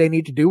what I think they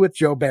need to do with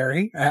Joe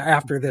Barry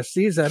after this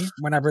season,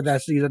 whenever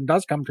that season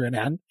does come to an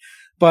end.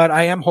 But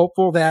I am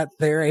hopeful that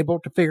they're able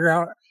to figure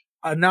out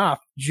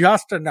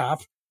just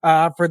enough,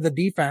 for the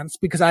defense,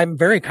 because I'm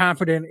very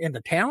confident in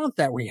the talent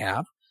that we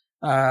have.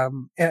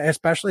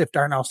 Especially if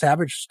Darnell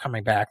Savage is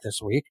coming back this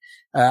week.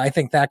 I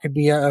think that could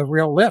be a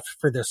real lift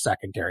for this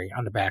secondary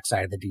on the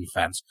backside of the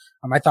defense.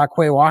 I thought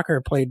Quay Walker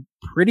played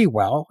pretty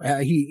well.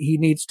 He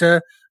needs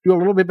to do a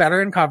little bit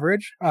better in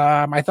coverage.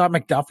 I thought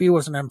McDuffie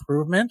was an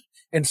improvement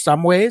in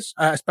some ways,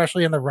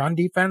 especially in the run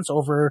defense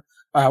over,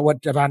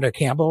 what Devondre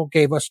Campbell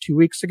gave us 2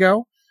 weeks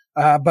ago.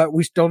 But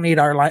we still need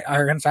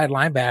our inside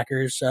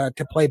linebackers,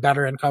 to play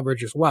better in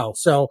coverage as well.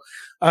 So,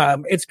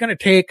 it's going to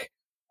take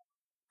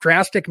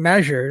drastic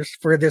measures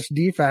for this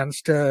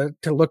defense to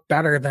look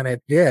better than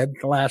it did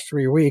the last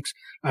 3 weeks.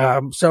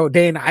 So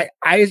Dane,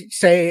 I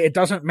say it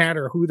doesn't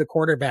matter who the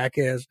quarterback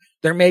is.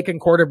 They're making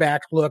quarterbacks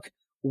look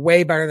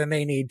way better than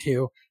they need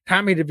to.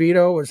 Tommy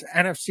DeVito was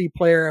offensive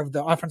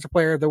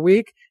player of the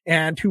week.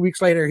 And 2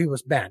 weeks later, he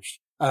was benched,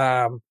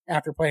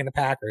 after playing the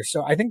Packers.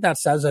 So I think that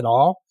says it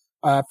all.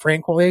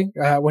 Frankly,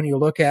 when you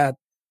look at,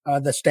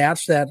 the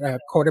stats that,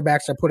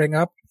 quarterbacks are putting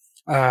up,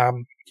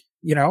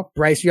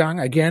 Bryce Young,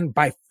 again,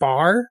 by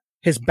far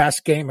his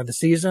best game of the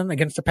season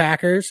against the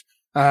Packers.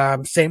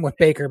 Same with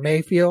Baker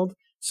Mayfield.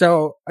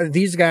 So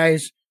these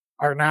guys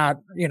are not,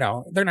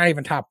 they're not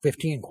even top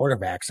 15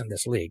 quarterbacks in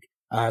this league.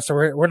 So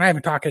we're not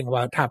even talking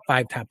about top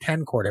 5, top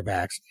 10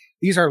 quarterbacks.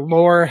 These are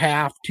lower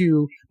half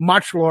to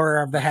much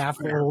lower of the half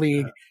of the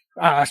league,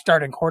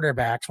 starting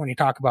quarterbacks when you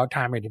talk about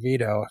Tommy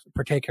DeVito in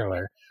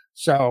particular.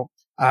 So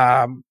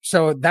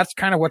that's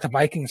kind of what the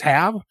Vikings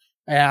have.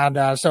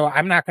 And, so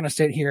I'm not going to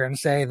sit here and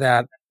say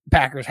that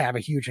Packers have a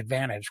huge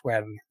advantage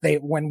when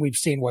we've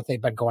seen what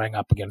they've been going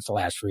up against the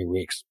last 3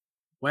 weeks.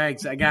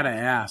 Wags, I gotta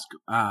ask.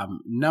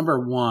 Number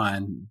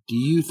one, do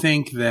you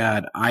think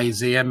that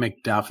Isaiah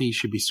McDuffie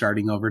should be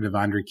starting over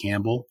Devondre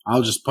Campbell?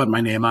 I'll just put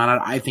my name on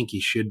it. I think he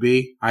should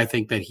be. I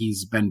think that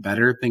he's been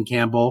better than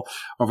Campbell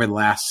over the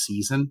last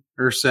season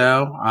or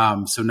so.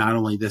 So not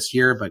only this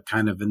year, but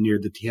kind of near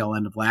the tail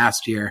end of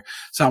last year.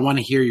 So I want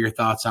to hear your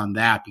thoughts on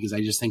that, because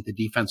I just think the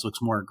defense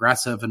looks more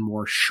aggressive and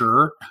more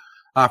sure.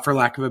 For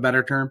lack of a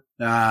better term,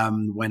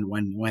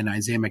 when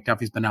Isaiah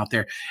McDuffie's been out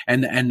there,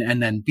 and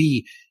then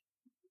B,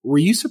 were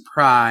you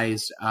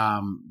surprised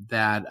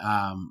that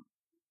I'm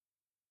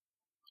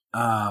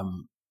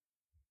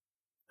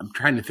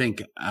trying to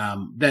think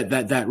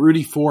that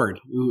Rudy Ford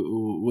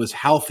was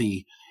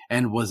healthy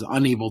and was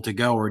unable to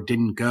go or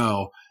didn't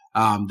go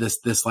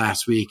this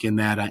last week, and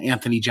that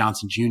Anthony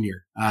Johnson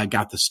Jr.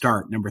 Got the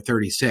start, number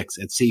 36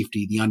 at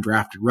safety, the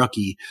undrafted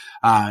rookie,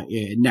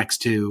 next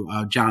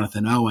to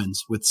Jonathan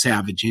Owens with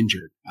Savage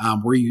injured.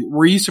 Were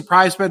you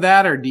surprised by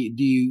that, or do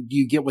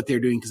you get what they're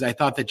doing? Because I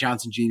thought that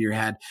Johnson Jr.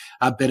 had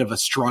a bit of a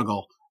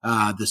struggle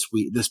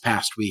this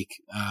past week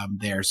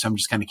there, so I'm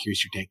just kind of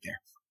curious your take there.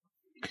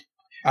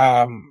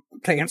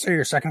 To answer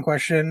your second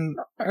question,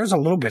 I was a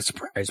little bit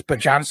surprised, but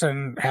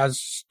Johnson has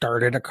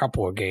started a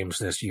couple of games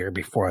this year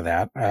before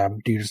that,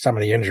 due to some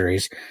of the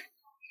injuries.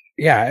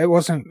 Yeah, it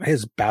wasn't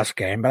his best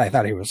game, but I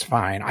thought he was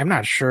fine. I'm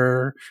not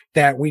sure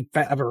that we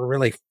ever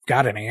really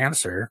got an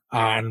answer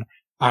on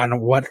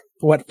what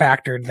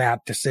factored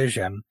that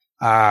decision,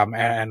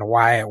 and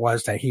why it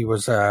was that he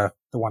was, the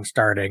one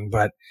starting,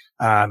 but,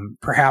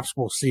 perhaps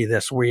we'll see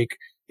this week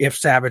if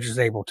Savage is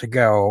able to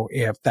go,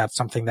 if that's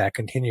something that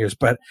continues.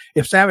 But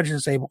if Savage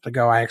is able to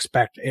go, I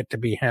expect it to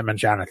be him and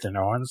Jonathan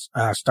Owens,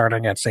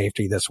 starting at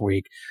safety this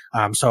week.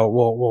 So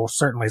we'll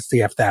certainly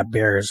see if that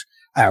bears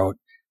out.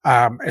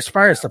 As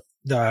far as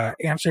the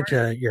answer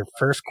to your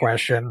first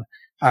question,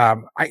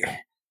 I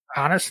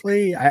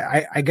honestly,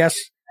 I guess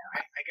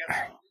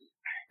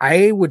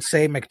I would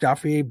say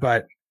McDuffie,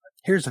 but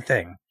here's the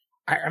thing.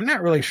 I'm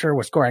not really sure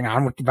what's going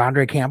on with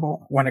Devondre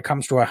Campbell when it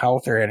comes to a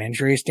health or an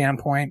injury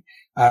standpoint.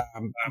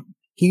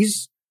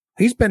 He's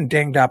been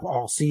dinged up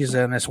all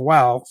season as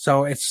well.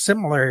 So it's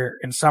similar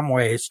in some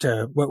ways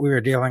to what we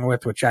were dealing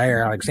with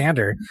Jair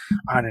Alexander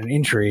on an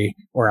injury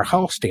or a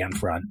health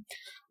standpoint.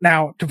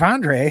 Now,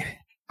 Devondre,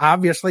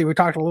 obviously we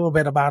talked a little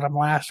bit about him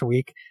last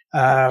week,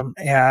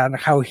 and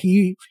how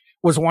he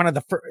was one of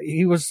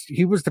he was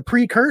the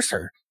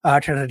precursor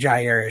to the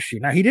Jair issue.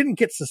 Now, he didn't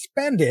get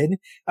suspended,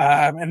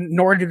 and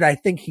nor did I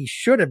think he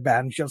should have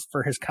been, just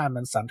for his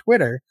comments on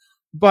Twitter.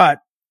 But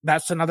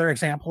that's another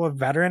example of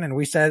veteran, and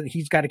we said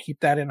he's got to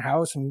keep that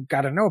in-house and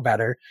got to know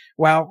better.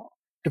 Well,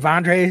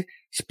 Devondre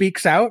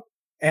speaks out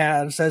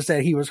and says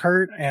that he was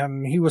hurt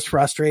and he was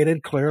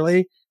frustrated,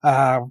 clearly.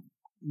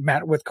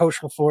 Met with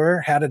Coach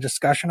LaFleur, had a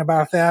discussion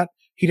about that.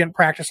 He didn't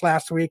practice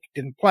last week,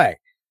 didn't play.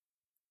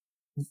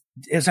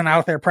 Isn't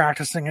out there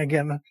practicing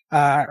again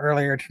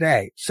earlier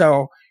today.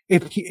 So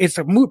it's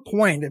a moot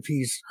point if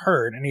he's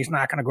hurt and he's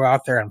not going to go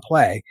out there and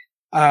play.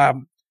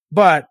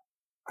 But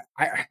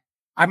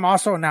I'm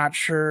also not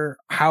sure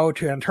how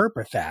to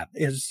interpret that.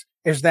 Is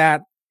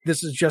that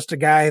this is just a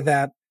guy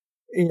that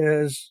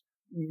is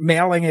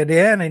mailing it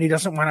in and he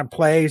doesn't want to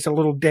play, he's a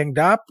little dinged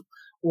up?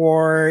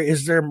 Or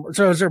is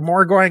there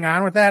more going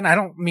on with that? And I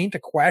don't mean to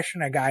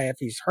question a guy if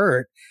he's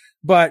hurt,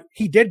 but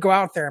he did go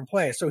out there and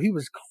play. So he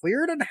was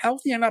cleared and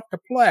healthy enough to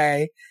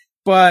play,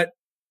 but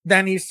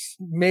then he's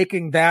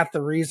making that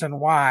the reason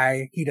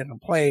why he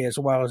didn't play as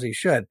well as he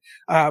should.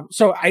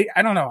 So I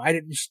don't know.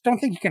 I just don't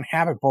think you can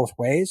have it both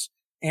ways.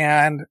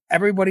 And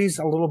everybody's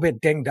a little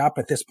bit dinged up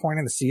at this point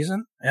in the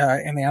season,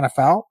 in the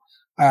NFL.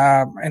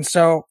 And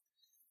so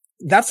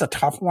that's a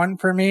tough one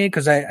for me,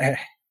 because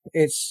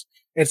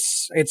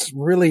it's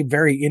really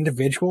very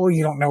individual.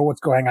 You don't know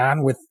what's going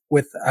on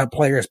with a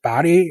player's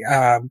body.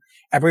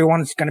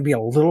 Everyone's going to be a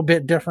little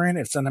bit different.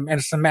 It's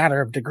a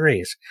matter of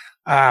degrees.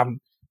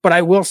 But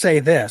I will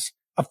say this,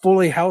 a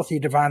fully healthy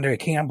Devondre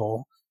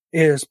Campbell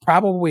is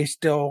probably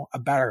still a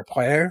better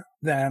player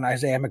than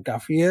Isaiah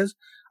McDuffie is.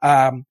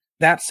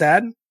 That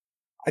said,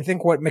 I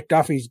think what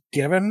McDuffie's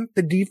given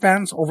the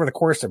defense over the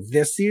course of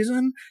this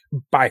season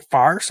by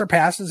far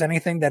surpasses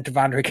anything that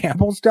Devondre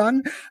Campbell's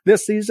done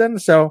this season.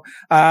 So,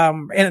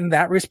 in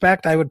that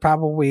respect, I would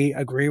probably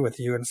agree with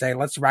you and say,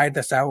 let's ride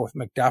this out with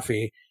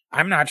McDuffie.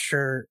 I'm not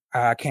sure,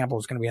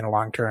 Campbell's going to be in the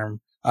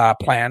long-term,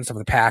 plans of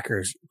the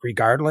Packers,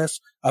 regardless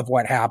of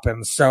what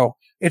happens. So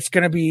it's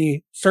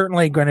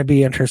certainly going to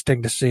be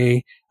interesting to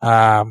see,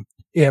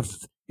 if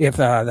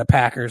the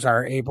Packers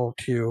are able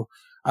to,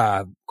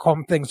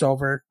 comb things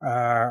over,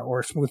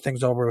 or smooth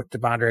things over with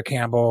Devondre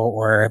Campbell,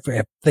 or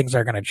if things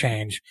are going to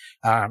change,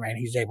 and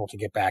he's able to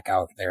get back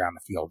out there on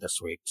the field this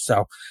week.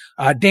 So,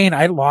 Dane,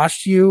 I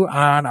lost you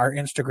on our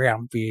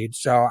Instagram feed,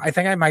 so I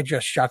think I might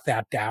just shut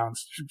that down.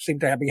 Seem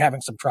to be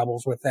having some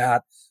troubles with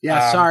that.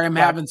 Yeah, sorry, I'm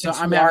having some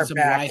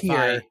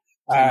Wi-Fi.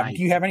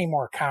 Do you have any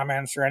more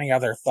comments or any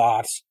other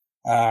thoughts,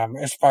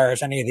 as far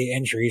as any of the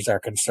injuries are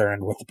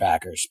concerned with the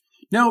Packers?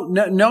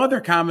 No other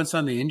comments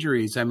on the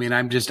injuries. I mean,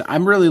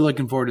 I'm really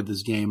looking forward to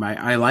this game.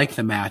 I like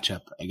the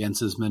matchup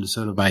against this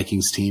Minnesota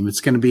Vikings team.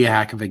 It's going to be a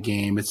heck of a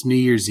game. It's New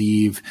Year's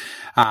Eve.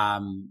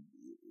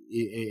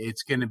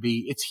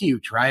 It's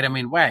huge, right? I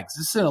mean, Wags,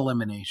 this is an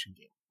elimination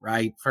game,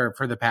 right? For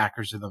the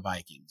Packers or the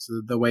Vikings,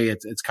 the way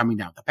it's coming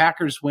down. The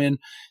Packers win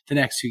the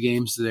next two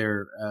games.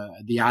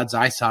 The odds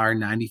I saw are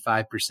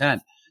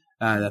 95%.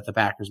 That the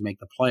Packers make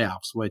the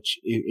playoffs, which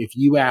if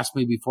you asked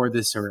me before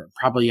this, or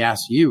probably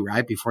asked you,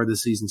 right, before the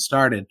season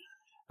started,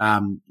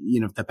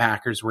 if the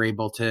Packers were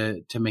able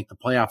to make the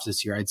playoffs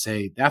this year, I'd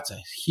say that's a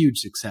huge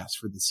success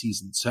for the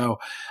season. So,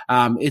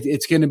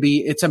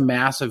 it's a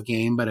massive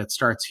game, but it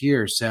starts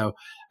here. So,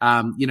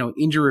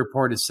 injury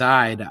report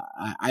aside,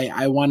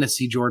 I want to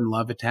see Jordan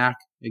Love attack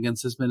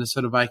against this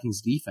Minnesota Vikings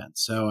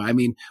defense. So, I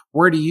mean,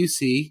 where do you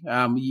see,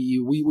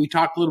 we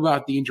talked a little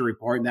about the injury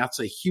report, and that's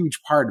a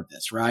huge part of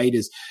this, right?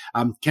 Is,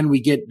 can we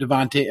get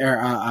Devontae,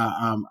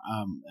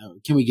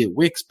 can we get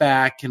Wicks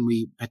back? Can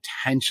we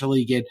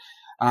potentially get,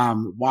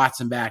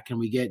 Watson back? Can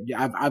we get,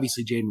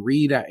 obviously Jaden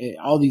Reed,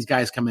 all these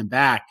guys coming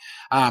back?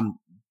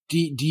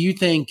 Do you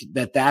think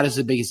that is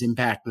the biggest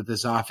impact that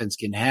this offense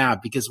can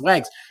have? Because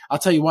Wags, I'll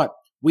tell you what,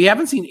 we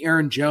haven't seen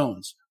Aaron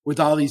Jones with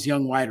all these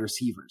young wide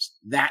receivers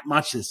that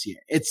much this year.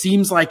 It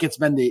seems like it's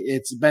been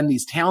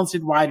these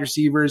talented wide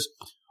receivers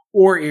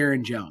or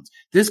Aaron Jones.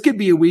 This could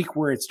be a week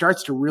where it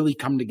starts to really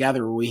come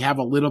together, where we have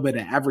a little bit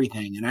of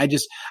everything. And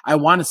I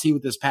want to see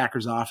what this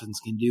Packers offense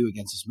can do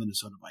against this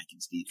Minnesota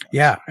Vikings defense.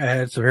 Yeah,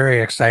 it's a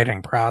very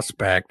exciting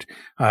prospect.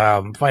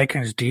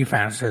 Vikings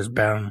defense has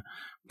been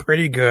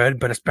pretty good,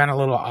 but it's been a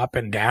little up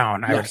and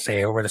down, I would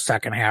say, over the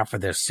second half of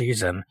this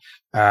season,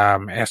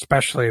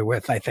 especially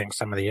with, I think,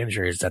 some of the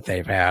injuries that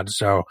they've had.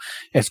 So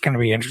it's going to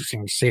be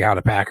interesting to see how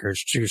the Packers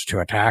choose to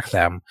attack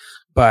them.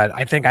 But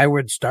I think I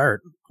would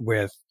start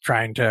with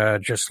trying to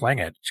just sling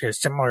it,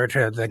 just similar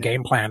to the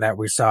game plan that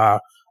we saw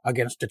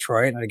against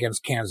Detroit and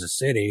against Kansas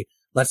City.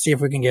 Let's see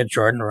if we can get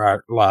Jordan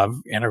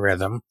Love in a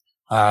rhythm.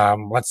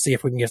 Let's see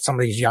if we can get some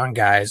of these young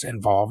guys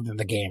involved in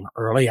the game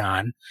early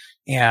on.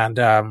 And,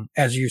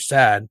 as you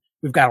said,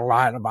 we've got a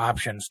lot of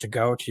options to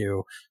go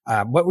to.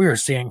 What we were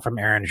seeing from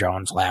Aaron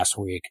Jones last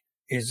week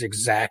is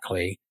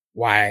exactly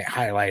why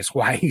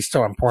he's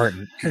so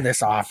important to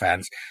this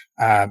offense.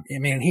 I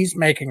mean, he's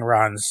making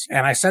runs,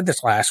 and I said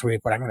this last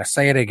week, but I'm going to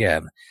say it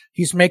again.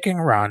 He's making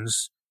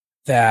runs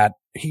that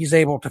he's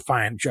able to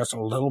find just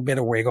a little bit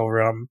of wiggle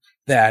room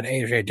that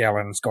A.J.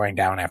 Dillon's going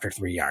down after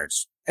 3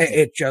 yards.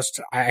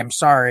 I'm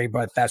sorry,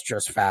 but that's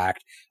just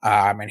fact.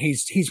 And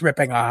he's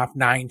ripping off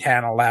 9,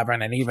 10,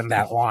 11, and even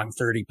that long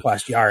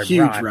 30+ yard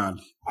huge run.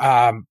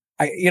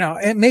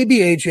 And maybe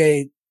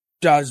AJ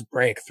does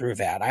break through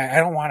that. I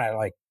don't want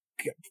to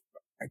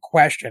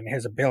question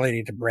his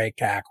ability to break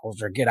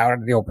tackles or get out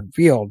into the open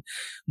field,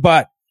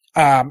 but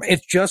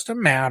it's just a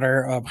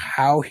matter of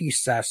how he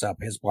sets up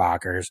his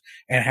blockers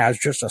and has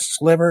just a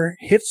sliver,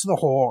 hits the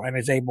hole, and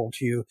is able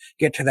to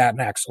get to that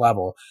next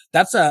level.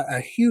 That's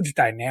a huge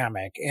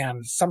dynamic,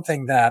 and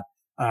something that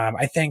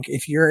I think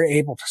if you're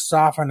able to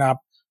soften up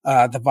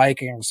the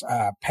Vikings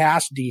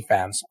pass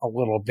defense a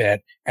little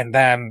bit and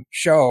then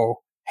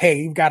show, hey,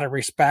 you've got to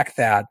respect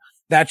that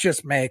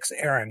just makes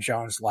Aaron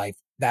Jones' life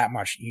that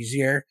much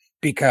easier,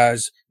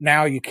 because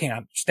now you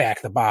can't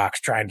stack the box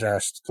trying to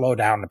slow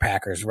down the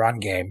Packers run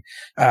game.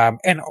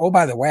 And oh,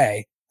 by the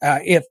way,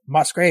 if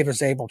Musgrave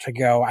is able to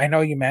go, I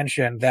know you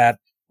mentioned that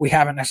we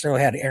haven't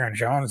necessarily had Aaron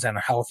Jones and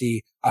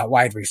healthy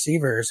wide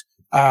receivers.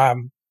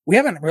 We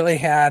haven't really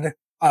had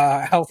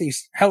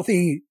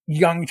healthy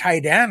young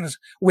tight ends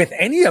with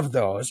any of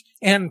those.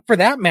 And for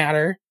that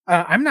matter,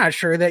 I'm not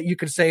sure that you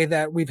could say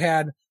that we've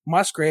had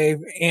Musgrave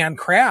and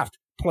Kraft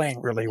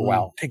playing really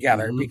well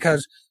together,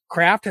 because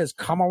Kraft has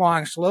come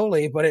along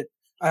slowly, but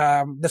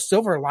the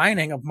silver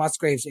lining of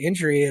Musgrave's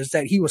injury is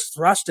that he was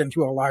thrust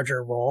into a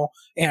larger role,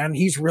 and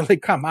he's really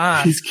come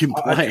on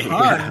a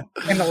ton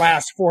in the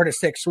last 4 to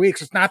 6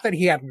 weeks. It's not that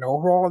he had no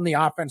role in the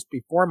offense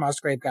before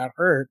Musgrave got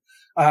hurt,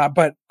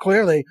 but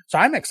clearly, so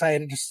I'm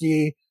excited to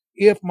see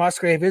if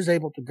Musgrave is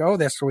able to go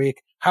this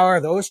week. How are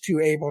those two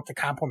able to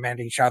complement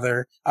each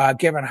other,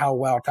 given how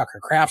well Tucker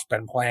Kraft's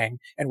been playing,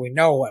 and we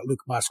know what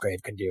Luke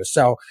Musgrave can do.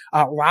 So,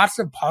 lots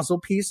of puzzle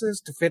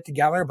pieces to fit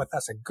together, but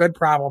that's a good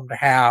problem to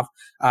have.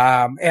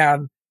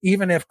 And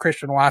even if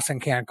Christian Watson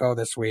can't go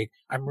this week,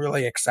 I'm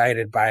really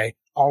excited by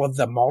all of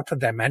the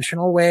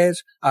multidimensional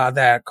ways,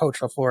 that Coach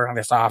LaFleur and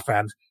this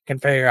offense can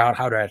figure out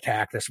how to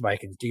attack this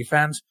Vikings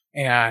defense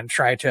and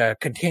try to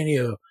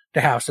continue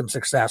to have some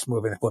success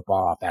moving the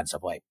football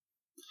offensively.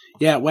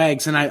 Yeah,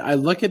 Wags, and I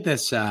look at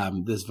this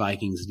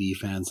Vikings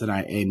defense, and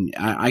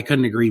I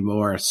couldn't agree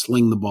more.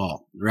 Sling the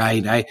ball,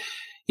 right?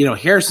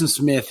 Harrison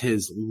Smith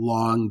has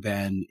long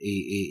been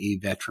a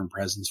veteran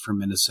presence for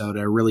Minnesota,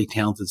 a really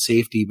talented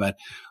safety, but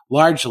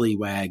largely,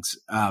 Wags,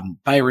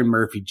 Byron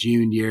Murphy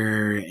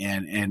Jr.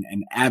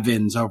 and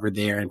Evans over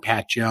there, and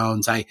Pat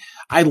Jones. I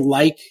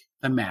like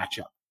the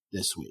matchup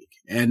this week.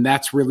 And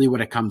that's really what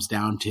it comes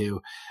down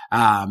to.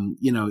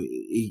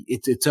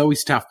 It's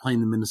always tough playing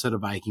the Minnesota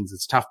Vikings.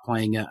 It's tough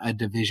playing a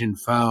division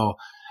foe.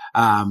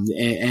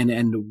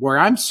 And where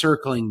I'm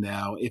circling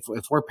though,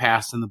 if we're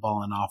passing the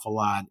ball an awful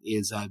lot,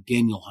 is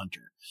Daniel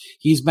Hunter.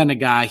 He's been a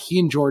guy, he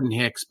and Jordan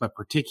Hicks, but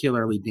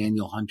particularly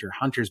Daniel Hunter.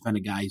 Hunter's been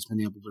a guy who's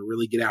been able to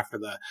really get after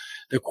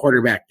the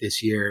quarterback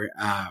this year,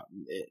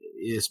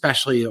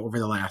 especially over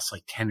the last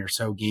like 10 or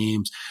so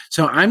games.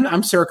 So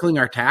I'm circling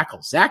our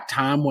tackles. Zach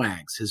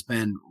Tomwags has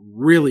been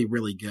really,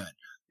 really good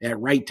at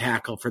right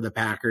tackle for the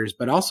Packers,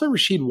 but also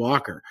Rasheed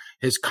Walker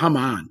has come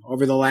on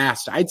over the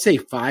last, I'd say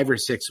 5 or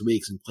 6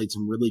 weeks and played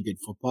some really good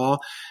football.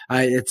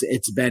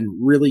 It's been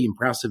really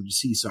impressive to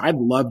see. So I'd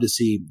love to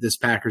see this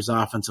Packers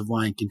offensive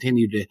line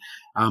continue to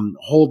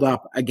hold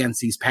up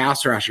against these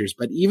pass rushers.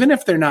 But even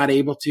if they're not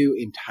able to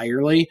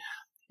entirely,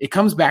 it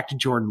comes back to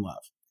Jordan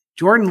Love.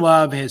 Jordan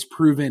Love has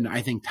proven,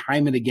 I think,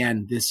 time and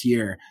again this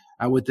year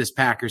with this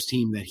Packers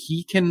team that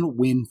he can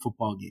win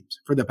football games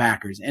for the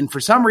Packers. And for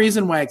some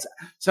reason, Wags,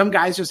 some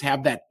guys just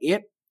have that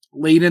it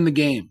late in the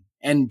game.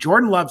 And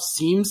Jordan Love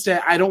seems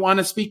to, I don't want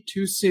to speak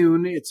too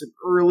soon. It's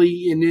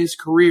early in his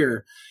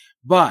career,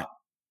 but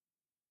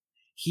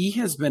he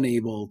has been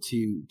able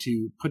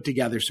to put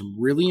together some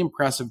really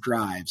impressive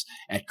drives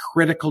at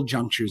critical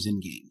junctures in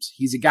games.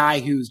 He's a guy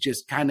who's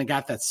just kind of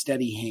got that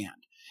steady hand.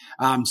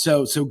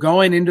 So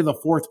going into the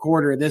fourth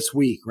quarter this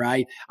week,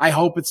 right? I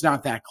hope it's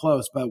not that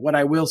close, but what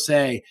I will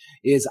say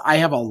is I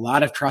have a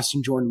lot of trust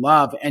in Jordan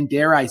Love, and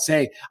dare I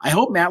say, I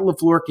hope Matt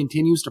LaFleur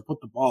continues to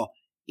put the ball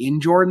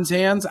in Jordan's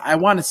hands. I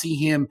want to see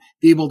him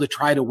be able to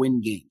try to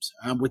win games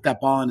with that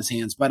ball in his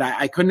hands. But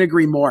I couldn't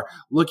agree more.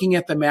 Looking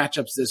at the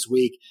matchups this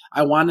week,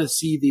 I want to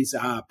see these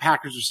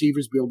Packers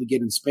receivers be able to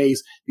get in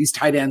space, these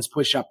tight ends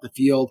push up the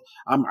field.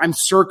 I'm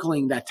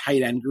circling that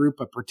tight end group,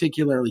 but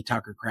particularly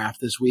Tucker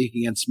Kraft this week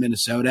against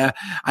Minnesota.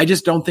 I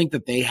just don't think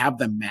that they have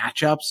the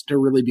matchups to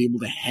really be able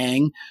to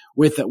hang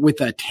with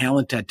a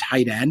talented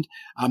tight end.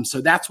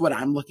 So that's what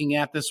I'm looking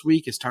at this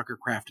week is Tucker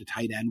Kraft, a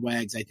tight end.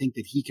 Wags. I think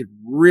that he could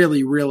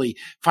really, really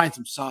find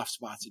some soft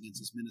spots against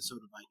this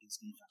Minnesota Vikings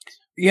defense.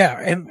 Yeah.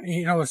 And,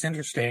 what's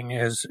interesting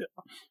is,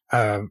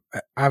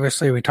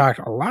 obviously we talked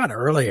a lot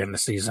early in the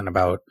season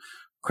about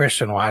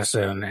Christian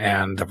Watson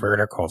and the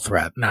vertical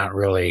threat not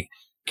really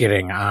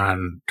getting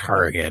on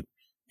target.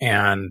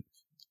 And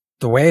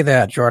the way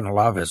that Jordan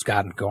Love has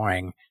gotten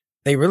going,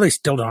 they really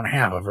still don't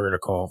have a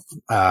vertical,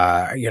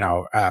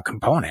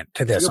 component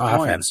to this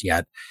offense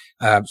yet.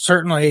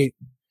 Certainly,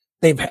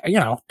 they've,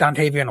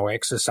 Dontavian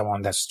Wicks is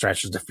someone that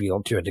stretches the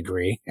field to a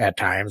degree at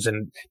times,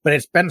 but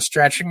it's been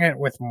stretching it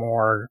with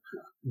more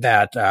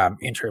that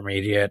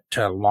intermediate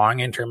to long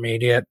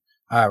intermediate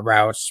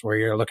routes where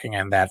you're looking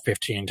in that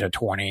 15 to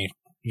 20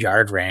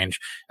 yard range,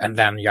 and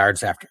then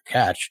yards after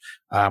catch,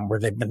 where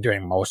they've been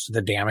doing most of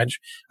the damage.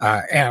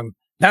 And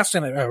that's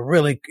a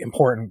really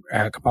important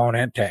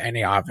component to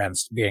any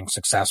offense being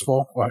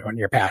successful when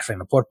you're passing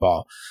the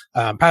football.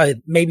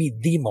 Probably maybe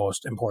the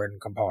most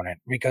important component,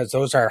 because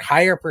those are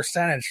higher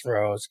percentage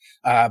throws,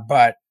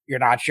 but you're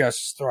not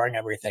just throwing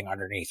everything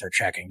underneath or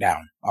checking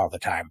down all the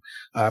time.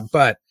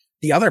 But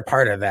the other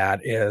part of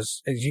that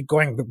is you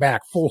going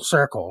back full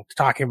circle to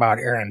talking about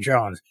Aaron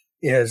Jones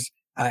is,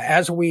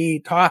 as we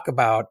talk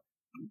about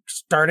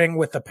starting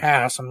with the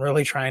pass and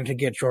really trying to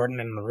get Jordan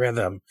in the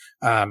rhythm,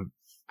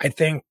 I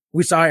think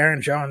we saw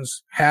Aaron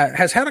Jones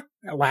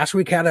last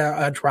week had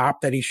a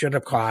drop that he should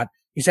have caught.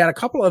 He's had a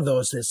couple of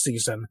those this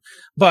season,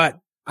 but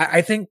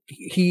I think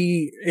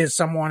he is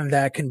someone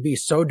that can be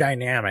so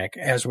dynamic,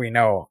 as we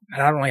know,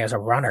 not only as a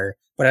runner,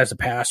 but as a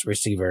pass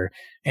receiver.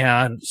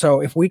 And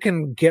so if we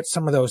can get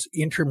some of those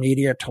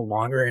intermediate to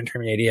longer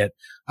intermediate,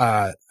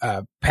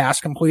 pass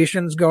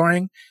completions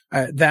going,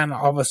 then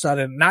all of a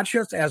sudden, not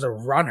just as a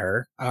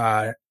runner,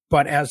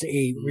 but as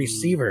a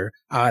receiver,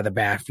 the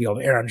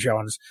backfield, Aaron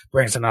Jones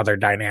brings another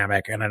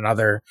dynamic and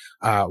another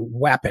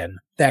weapon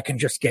that can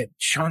just get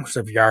chunks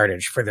of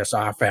yardage for this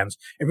offense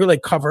and really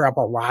cover up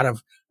a lot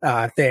of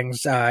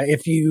things.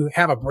 If you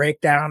have a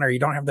breakdown or you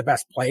don't have the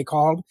best play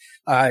called,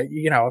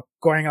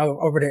 going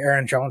over to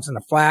Aaron Jones in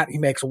the flat, he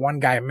makes one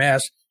guy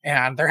miss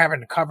and they're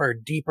having to cover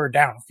deeper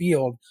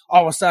downfield.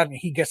 All of a sudden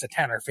he gets a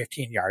 10 or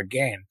 15 yard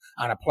gain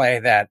on a play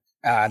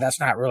that's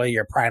not really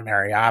your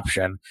primary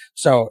option.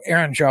 So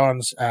Aaron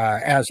Jones,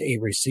 as a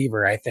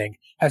receiver, I think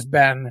has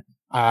been,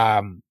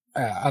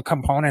 a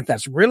component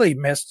that's really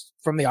missed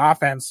from the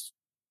offense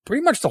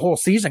pretty much the whole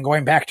season.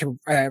 Going back to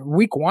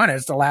week 1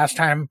 is the last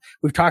time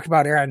we've talked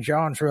about Aaron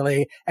Jones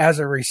really as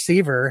a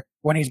receiver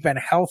when he's been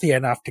healthy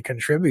enough to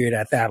contribute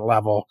at that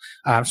level.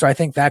 So I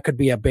think that could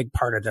be a big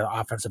part of the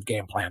offensive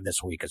game plan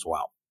this week as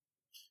well.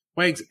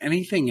 Wags,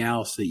 anything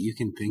else that you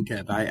can think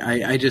of?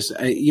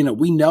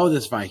 We know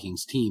this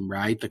Vikings team,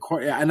 right?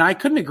 And I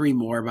couldn't agree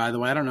more, by the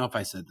way. I don't know if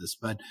I said this,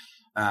 but,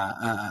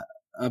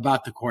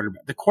 about the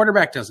quarterback. The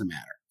quarterback doesn't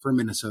matter for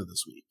Minnesota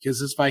this week because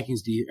this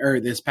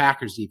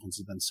Packers defense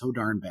has been so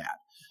darn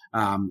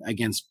bad,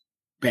 against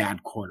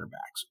bad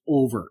quarterbacks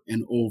over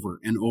and over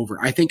and over.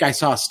 I think I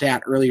saw a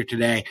stat earlier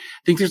today. I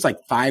think there's like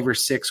 5 or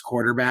 6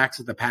 quarterbacks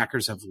that the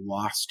Packers have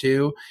lost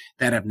to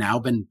that have now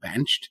been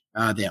benched.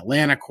 The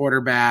Atlanta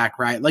quarterback,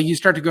 right? Like you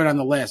start to go down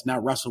the list. Now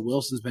Russell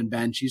Wilson's been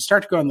benched. You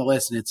start to go on the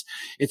list and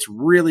it's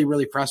really,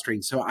 really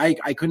frustrating. So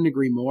I couldn't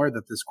agree more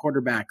that this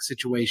quarterback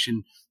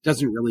situation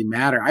doesn't really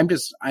matter.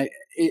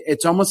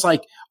 It's almost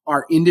like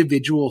our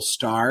individual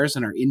stars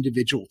and our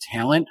individual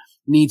talent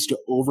needs to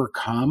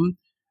overcome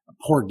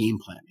poor game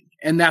planning.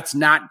 And that's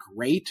not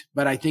great,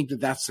 but I think that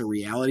that's the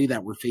reality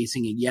that we're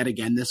facing yet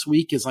again this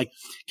week is like,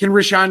 can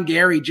Rashawn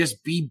Gary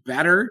just be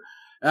better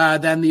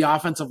than the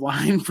offensive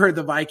line for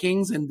the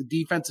Vikings and the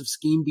defensive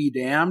scheme be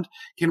damned?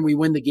 Can we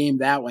win the game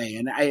that way?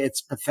 And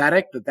it's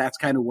pathetic that that's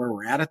kind of where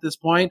we're at this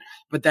point,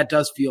 but that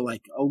does feel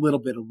like a little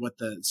bit of what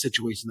the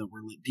situation that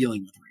we're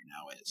dealing with right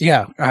now is.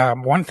 Yeah.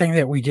 One thing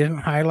that we didn't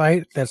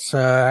highlight that's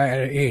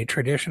a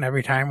tradition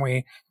every time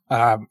we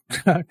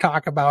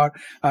talk about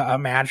a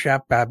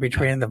matchup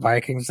between the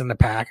Vikings and the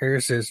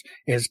Packers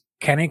is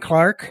Kenny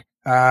Clark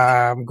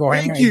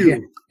going. Thank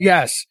you.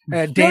 Yes,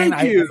 Dan.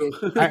 Thank you.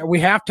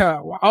 We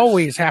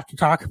always have to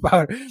talk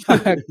about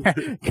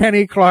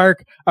Kenny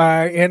Clark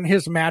in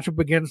his matchup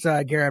against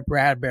Garrett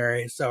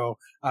Bradbury. So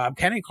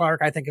Kenny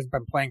Clark, I think, has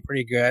been playing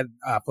pretty good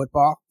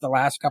football the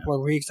last couple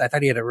of weeks. I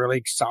thought he had a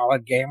really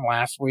solid game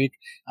last week.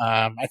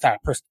 I thought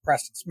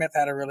Preston Smith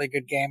had a really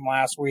good game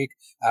last week.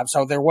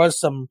 So there was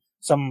some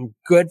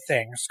good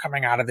things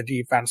coming out of the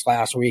defense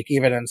last week,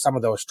 even in some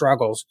of those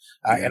struggles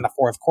in the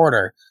fourth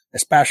quarter,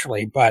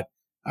 especially. But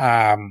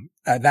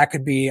that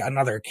could be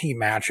another key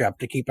matchup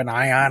to keep an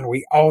eye on.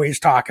 We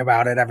always talk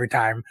about it every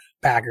time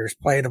Packers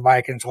play the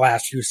Vikings the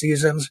last few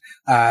seasons.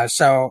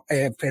 So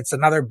if it's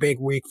another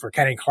big week for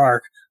Kenny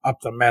Clark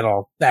up the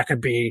middle, that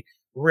could be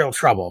real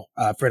trouble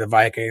for the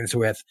Vikings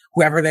with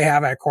whoever they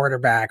have at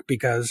quarterback,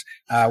 because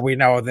we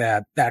know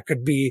that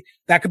could be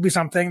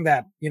something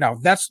that,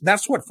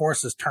 that's what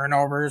forces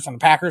turnovers, and the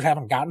Packers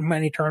haven't gotten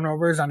many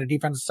turnovers on the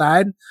defensive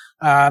side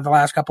the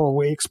last couple of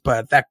weeks,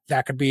 but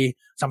that could be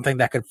something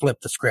that could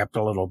flip the script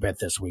a little bit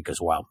this week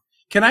as well.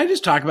 Can I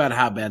just talk about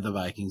how bad the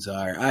Vikings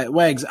are?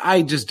 Wags,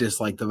 I just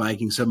dislike the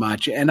Vikings so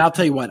much. And I'll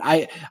tell you what,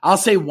 I'll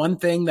say one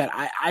thing that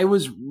I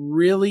was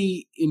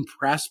really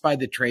impressed by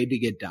the trade to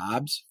get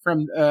Dobbs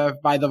from,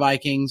 by the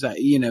Vikings.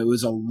 It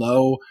was a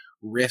low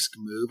risk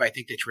move. I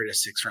think they traded a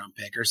 6th-round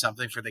pick or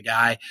something for the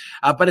guy.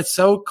 But it's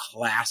so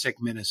classic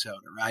Minnesota,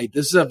 right?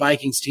 This is a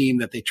Vikings team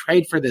that they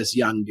trade for this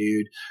young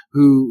dude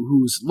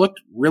who's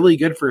looked really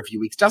good for a few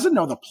weeks, doesn't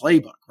know the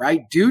playbook,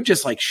 right? Dude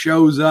just like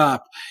shows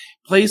up,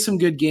 plays some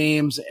good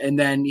games, and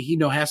then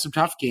has some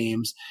tough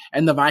games,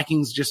 and the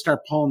Vikings just start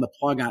pulling the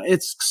plug on.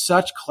 It's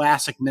such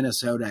classic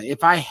Minnesota.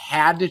 If I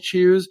had to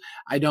choose,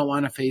 I don't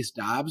want to face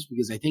Dobbs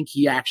because I think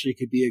he actually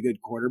could be a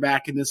good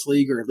quarterback in this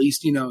league, or at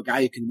least, a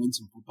guy who can win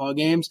some football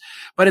games.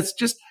 But it's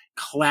just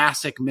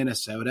classic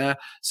Minnesota.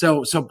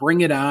 So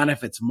bring it on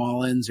if it's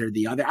Mullins or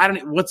the other. I don't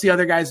know. What's the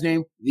other guy's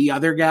name? The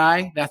other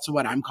guy. That's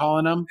what I'm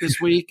calling him this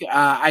week.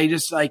 I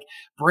just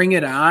bring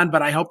it on,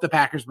 but I hope the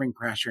Packers bring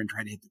pressure and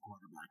try to hit the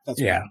quarterback.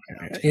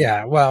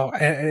 Yeah. Well,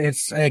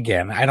 it's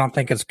again, I don't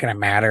think it's going to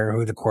matter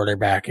who the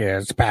quarterback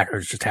is. The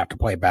Packers just have to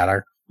play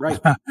better, right?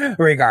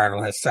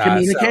 Regardless,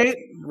 communicate,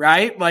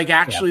 right?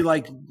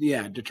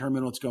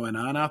 Determine what's going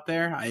on out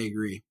there. I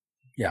agree.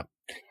 Yeah.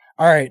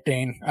 All right,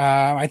 Dane.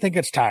 I think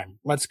it's time.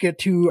 Let's get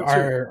to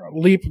our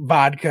Leap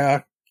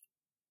Vodka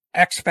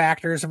X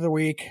Factors of the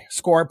week,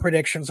 score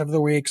predictions of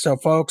the week. So,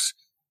 folks,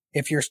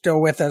 if you're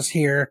still with us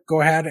here, go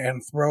ahead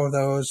and throw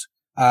those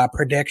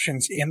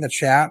predictions in the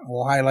chat.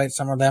 We'll highlight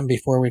some of them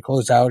before we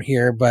close out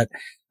here. But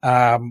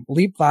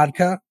Leap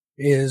Vodka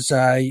is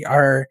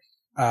our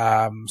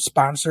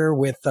sponsor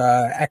with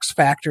X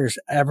Factors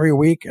every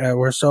week.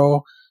 We're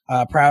so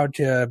proud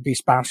to be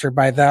sponsored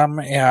by them.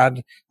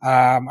 And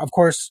of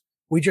course,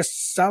 we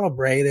just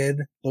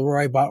celebrated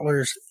Leroy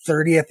Butler's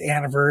 30th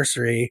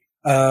anniversary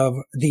of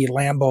the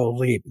Lambeau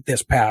Leap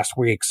this past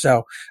week.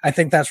 So I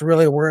think that's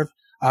really worth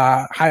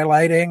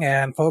highlighting.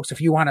 And folks, if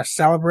you want to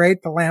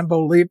celebrate the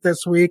Lambeau Leap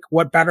this week,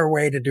 what better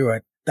way to do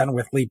it than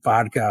with Leap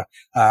Vodka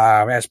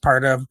as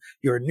part of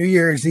your New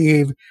Year's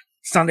Eve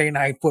Sunday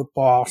night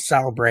football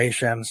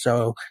celebration.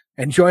 So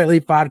enjoy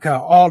Leap Vodka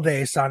all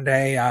day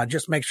Sunday.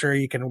 Just make sure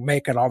you can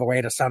make it all the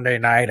way to Sunday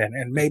night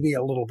and maybe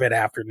a little bit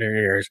after New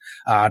Year's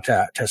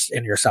to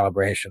in your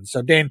celebration.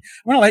 So Dane,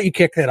 I'm going to let you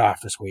kick that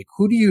off this week.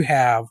 Who do you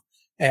have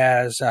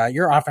as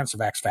your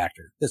offensive X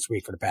factor this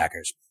week for the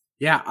Packers?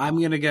 Yeah, I'm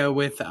going to go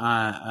with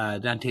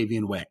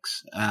Dontavian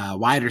Wicks,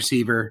 wide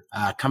receiver,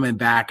 coming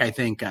back, I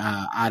think,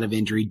 out of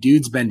injury.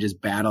 Dude's been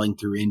just battling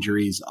through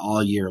injuries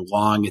all year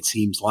long, it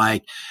seems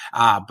like.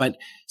 But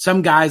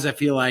some guys I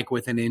feel like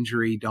with an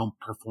injury don't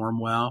perform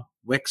well.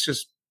 Wicks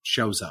just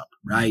shows up,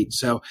 right?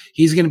 So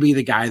he's going to be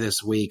the guy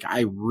this week.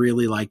 I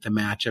really like the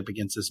matchup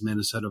against this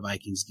Minnesota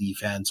Vikings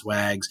defense,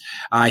 Wags.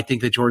 I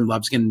think that Jordan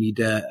Love's going to need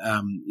to,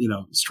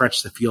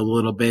 stretch the field a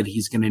little bit.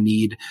 He's going to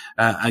need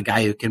a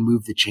guy who can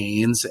move the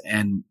chains,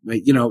 and,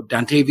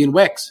 Dontavian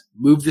Wicks,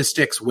 move the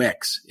sticks.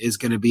 Wicks is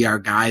going to be our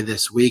guy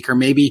this week, or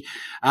maybe,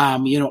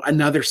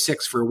 another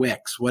 6 for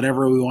Wicks,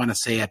 whatever we want to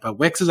say it, but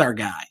Wicks is our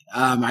guy.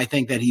 I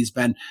think that he's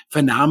been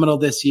phenomenal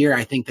this year.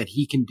 I think that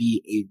he can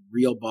be a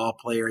real ball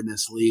player in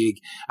this league.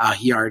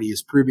 He already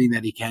is proving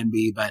that he can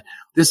be, but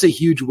this is a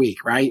huge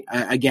week, right?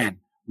 Again,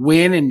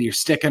 win and you're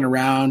sticking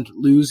around,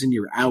 lose and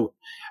you're out.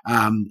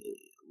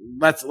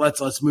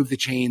 Let's move the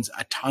chains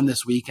a ton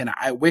this week. And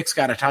Wicks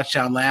got a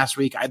touchdown last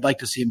week. I'd like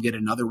to see him get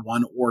another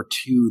 1 or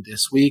 2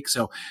 this week.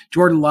 So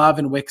Jordan Love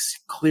and Wicks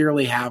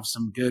clearly have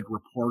some good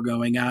rapport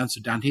going on.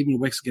 So Dontavian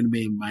Wicks is going to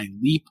be my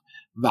Leap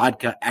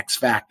Vodka X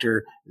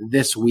Factor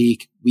this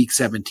week, week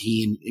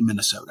 17 in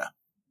Minnesota.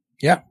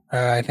 Yeah,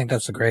 I think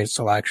that's a great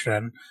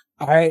selection.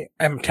 I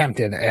am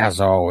tempted,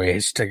 as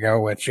always, to go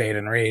with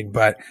Jaden Reed,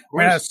 but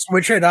we're going to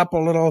switch it up a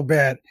little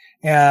bit,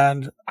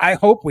 and I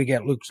hope we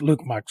get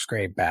Luke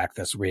Musgrave back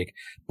this week.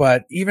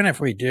 But even if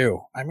we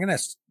do, I'm going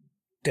to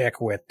stick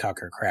with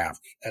Tucker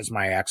Kraft as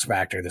my X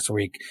Factor this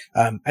week.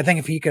 I think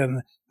if he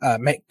can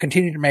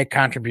continue to make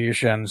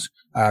contributions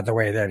the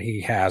way that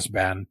he has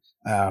been,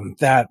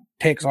 that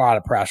takes a lot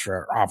of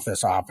pressure off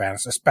this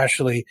offense.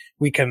 Especially,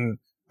 we can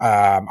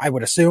I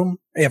would assume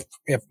if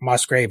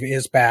Musgrave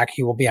is back,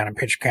 he will be on a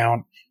pitch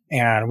count,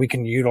 and we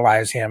can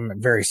utilize him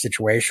very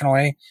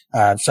situationally.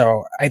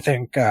 So I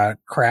think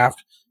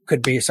Kraft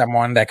could be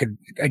someone that could,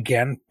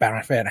 again,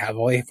 benefit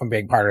heavily from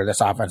being part of this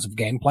offensive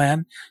game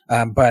plan.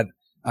 But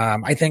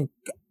I think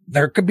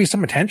there could be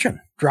some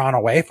attention drawn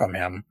away from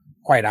him,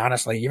 quite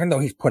honestly, even though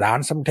he's put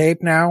on some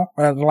tape now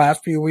the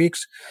last few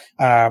weeks.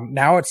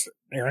 Now it's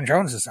Aaron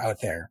Jones is out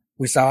there.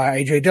 We saw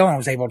A.J. Dillon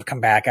was able to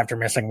come back after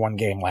missing 1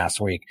 game last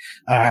week.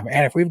 And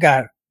if we've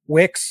got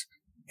Wicks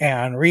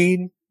and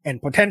Reed and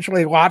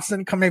potentially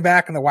Watson coming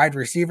back in the wide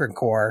receiver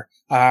core,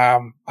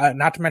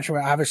 not to mention,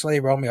 obviously,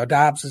 Romeo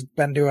Doubs has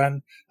been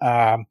doing.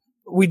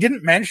 We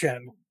didn't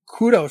mention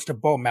kudos to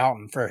Bo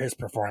Melton for his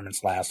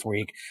performance last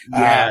week.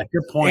 Yeah,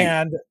 good point.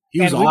 And he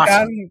was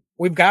awesome.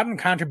 We've gotten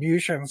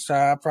contributions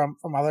from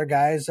other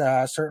guys.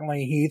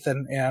 Certainly Heath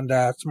and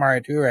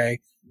Samari Toure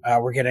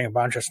were getting a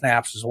bunch of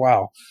snaps as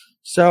well.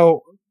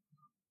 So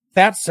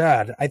that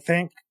said, I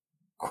think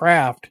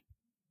Kraft,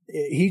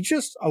 he's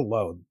just a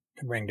load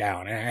to bring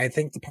down. And I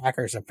think the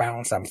Packers have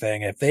found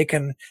something. If they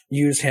can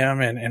use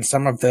him in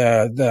some of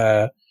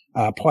the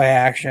play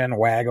action,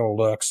 waggle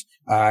looks,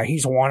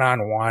 he's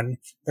one-on-one.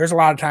 There's a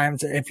lot of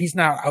times if he's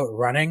not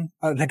outrunning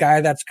the guy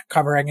that's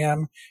covering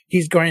him,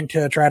 he's going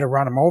to try to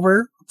run him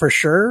over for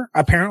sure.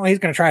 Apparently he's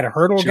going to try to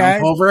hurdle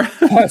guys. Over.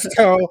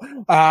 So,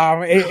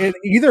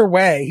 either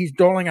way, he's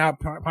doling out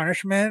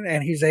punishment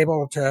and he's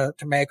able to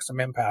make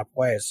some impact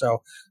plays.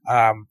 So,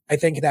 I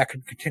think that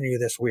could continue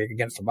this week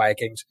against the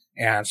Vikings.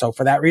 And so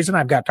for that reason,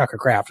 I've got Tucker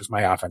Kraft as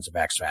my offensive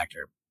X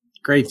factor.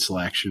 Great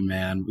selection,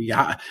 man.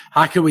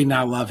 How could we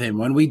not love him?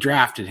 When we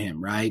drafted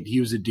him, right? He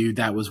was a dude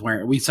that was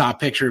we saw a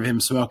picture of him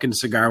smoking a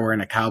cigar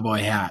wearing a cowboy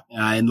hat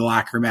in the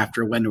locker room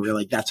after a win. We were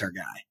like, that's our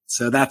guy.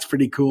 So that's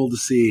pretty cool to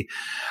see.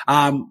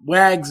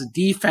 Wags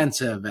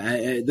defensive.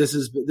 This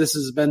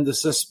has been the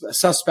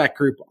suspect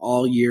group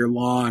all year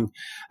long.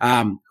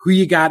 Who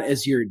you got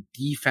as your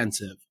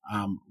defensive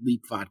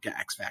Leap Vodka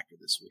X Factor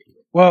this week?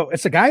 Well,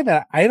 it's a guy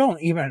that I don't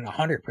even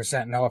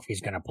 100% know if he's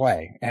going to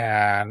play.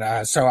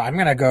 And so I'm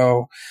going to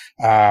go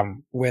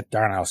with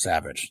Darnell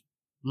Savage.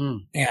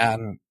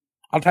 And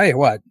I'll tell you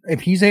what,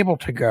 if he's able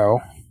to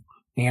go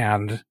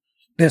and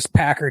this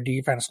Packer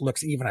defense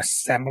looks even a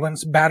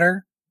semblance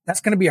better, that's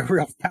going to be a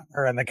real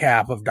pepper in the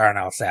cap of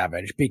Darnell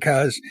Savage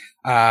because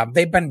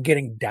they've been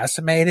getting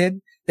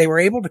decimated. They were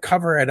able to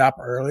cover it up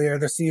earlier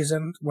this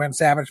season when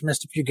Savage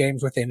missed a few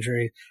games with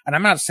injury. And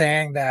I'm not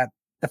saying that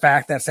the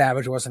fact that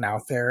Savage wasn't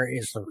out there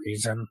is the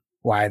reason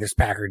why this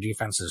Packer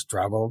defense has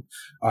struggled,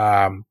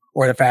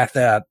 or the fact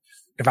that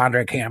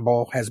Devondre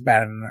Campbell has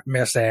been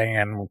missing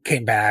and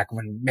came back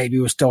when maybe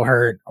he was still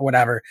hurt or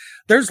whatever.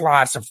 There's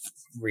lots of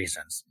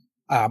reasons.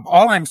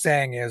 All I'm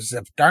saying is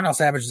if Darnell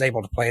Savage is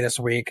able to play this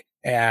week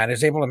and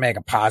is able to make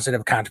a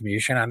positive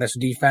contribution on this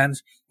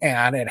defense,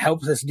 and it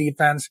helps this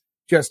defense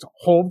just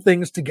hold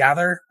things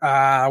together,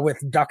 with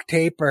duct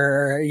tape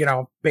or,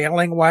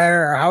 baling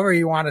wire or however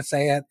you want to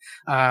say it.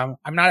 I'm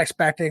not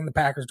expecting the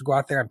Packers to go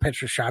out there and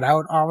pitch a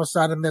shutout all of a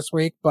sudden this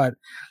week. But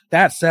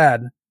that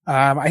said,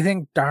 I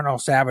think Darnell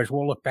Savage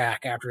will look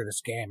back after this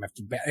game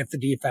if the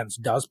defense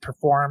does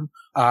perform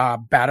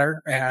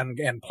better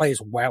and plays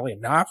well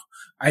enough.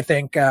 I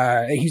think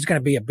he's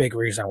going to be a big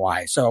reason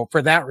why. So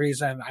for that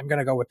reason, I'm going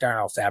to go with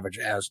Darnell Savage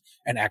as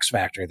an X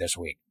factor this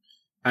week.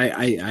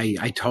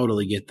 I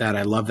totally get that.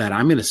 I love that.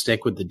 I'm going to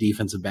stick with the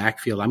defensive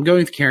backfield. I'm going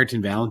with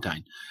Carrington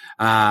Valentine.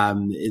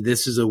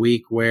 This is a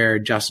week where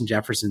Justin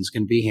Jefferson's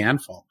going to be a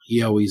handful.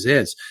 He always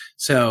is.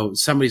 So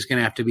somebody's going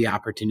to have to be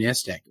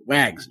opportunistic.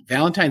 Wags,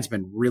 Valentine's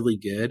been really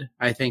good,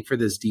 I think, for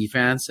this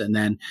defense. And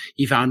then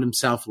he found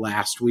himself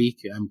last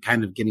week,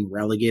 kind of getting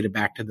relegated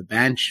back to the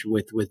bench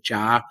with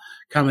Ja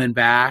coming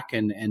back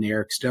and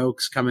Eric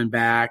Stokes coming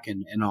back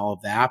and all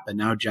of that. But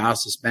now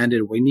Ja's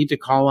suspended. We need to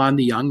call on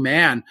the young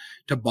man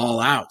to ball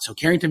out. So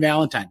Carrington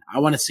Valentine, I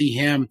want to see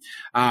him,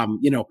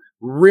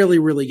 really,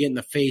 really get in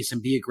the face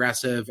and be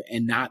aggressive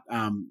and not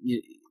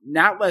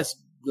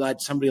let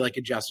somebody like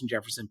a Justin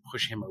Jefferson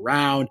push him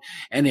around.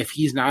 And if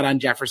he's not on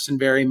Jefferson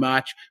very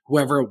much,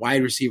 whoever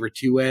wide receiver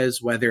 2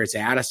 is, whether it's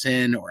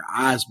Addison or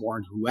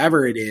Osborne,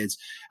 whoever it is,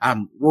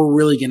 we're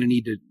really going to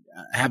need to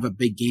have a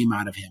big game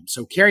out of him.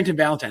 So Carrington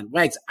Valentine,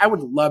 Wags, I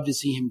would love to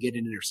see him get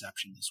an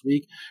interception this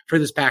week for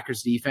this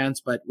Packers defense,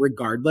 but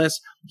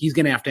regardless, he's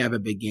going to have a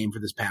big game for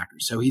this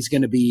Packers. So he's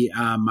going to be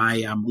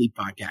my lead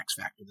podcast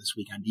factor this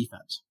week on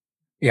defense.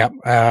 Yep.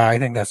 I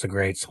think that's a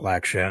great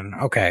selection.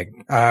 Okay.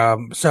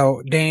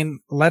 So Dane,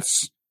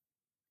 let's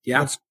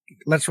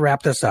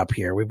wrap this up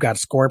here. We've got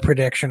score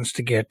predictions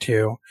to get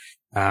to.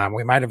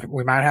 We might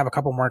have a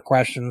couple more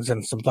questions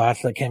and some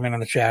thoughts that came in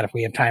the chat if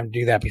we have time to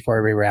do that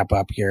before we wrap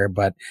up here.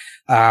 But,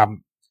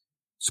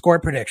 score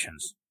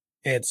predictions.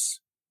 It's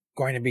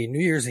going to be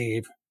New Year's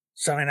Eve,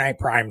 Sunday night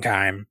prime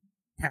time,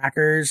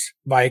 Packers,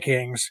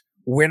 Vikings,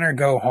 win or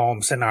go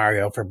home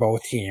scenario for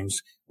both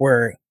teams.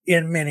 We're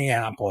in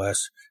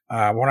Minneapolis,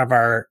 one of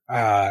our,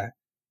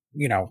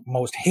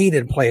 most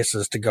hated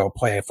places to go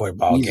play a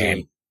football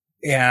game.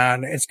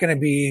 And it's going to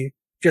be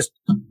just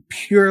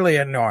purely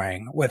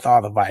annoying with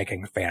all the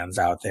Viking fans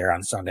out there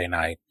on Sunday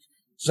night.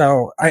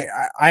 So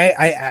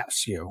I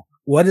ask you,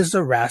 what is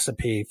the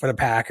recipe for the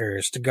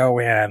Packers to go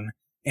in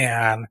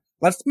and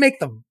let's make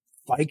the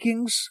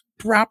Vikings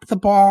drop the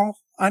ball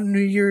on New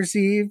Year's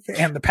Eve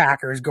and the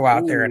Packers go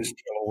out there and steal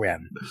a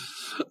win?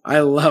 I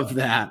love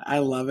that. I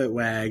love it,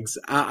 Wags.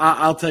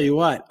 I'll tell you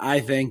what,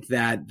 I think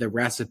that the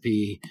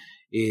recipe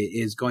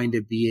is going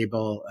to be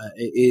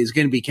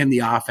can the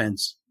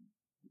offense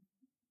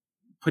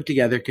put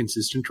together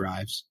consistent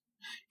drives?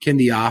 Can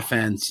the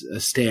offense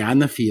stay on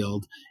the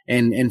field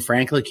and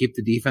frankly keep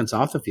the defense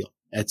off the field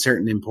at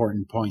certain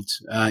important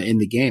points in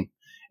the game?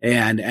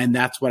 And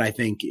that's what I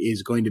think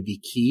is going to be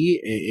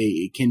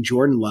key. Can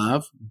Jordan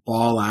Love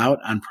ball out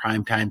on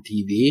primetime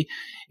TV?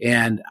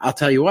 And I'll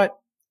tell you what,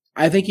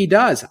 I think he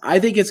does. I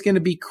think it's going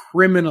to be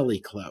criminally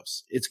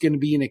close. It's going to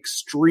be an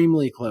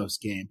extremely close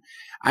game.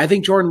 I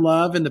think Jordan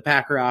Love and the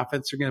Packer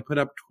offense are going to put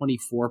up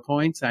 24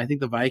 points. I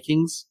think the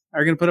Vikings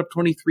are going to put up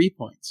 23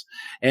 points.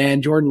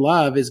 And Jordan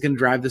Love is going to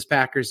drive this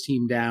Packers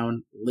team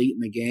down late in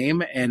the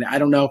game. And I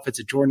don't know if it's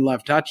a Jordan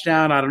Love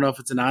touchdown. I don't know if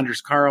it's an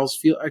Anders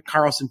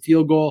Carlson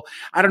field goal.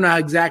 I don't know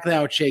exactly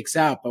how it shakes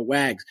out, but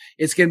Wags,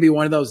 it's going to be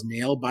one of those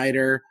nail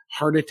biter,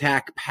 heart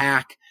attack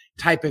pack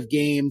type of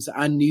games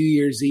on New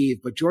Year's Eve.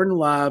 But Jordan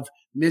Love,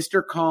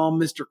 Mr. Calm,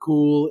 Mr.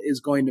 Cool, is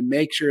going to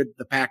make sure that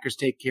the Packers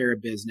take care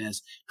of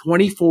business.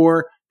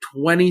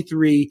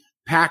 24-23,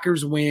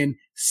 Packers win,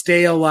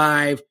 stay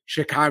alive,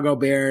 Chicago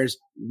Bears,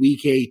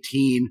 week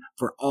 18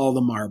 for all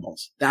the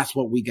marbles. That's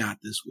what we got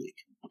this week.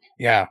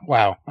 Yeah,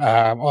 wow.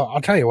 Well,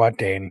 I'll tell you what,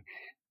 Dane.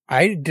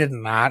 I did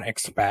not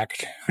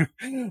expect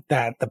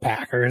that the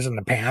Packers and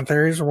the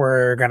Panthers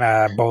were going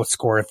to both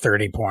score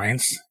 30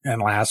 points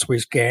in last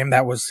week's game.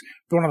 That was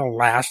one of the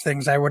last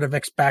things I would have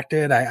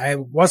expected. I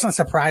wasn't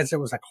surprised it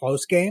was a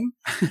close game,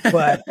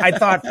 but I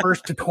thought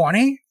 1st to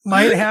 20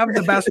 might have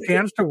the best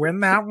chance to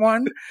win that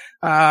one.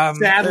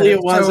 Sadly,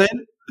 it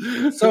wasn't.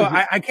 So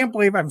I can't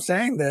believe I'm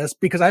saying this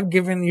because I've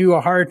given you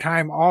a hard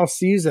time all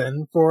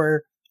season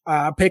for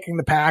picking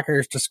the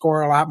Packers to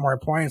score a lot more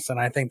points than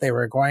I think they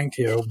were going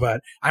to, but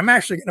I'm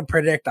actually going to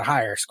predict a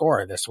higher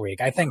score this week.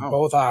 I think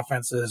both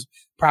offenses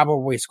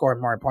probably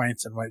scored more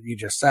points than what you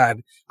just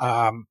said.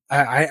 What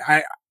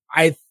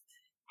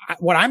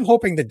I'm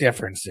hoping the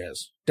difference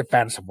is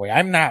defensively.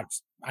 I'm not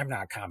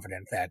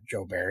confident that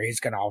Joe Barry is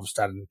going to all of a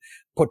sudden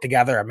put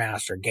together a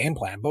master game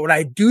plan, but what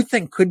I do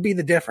think could be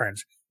the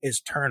difference is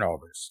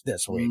turnovers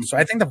this week. So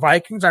I think the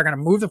Vikings are going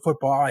to move the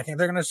football. I think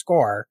they're going to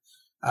score.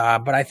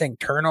 But I think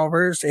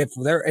turnovers, if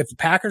the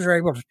Packers are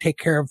able to take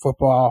care of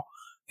football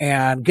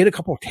and get a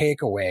couple of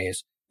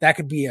takeaways, that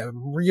could be a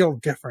real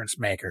difference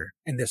maker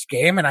in this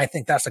game. And I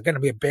think that's going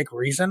to be a big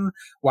reason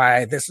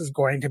why this is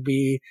going to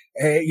be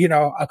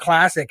a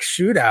classic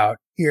shootout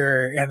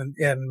here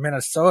in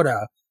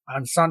Minnesota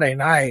on Sunday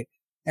night.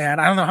 And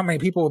I don't know how many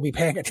people will be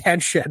paying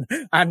attention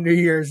on New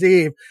Year's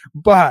Eve,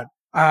 but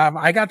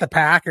I got the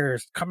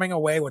Packers coming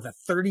away with a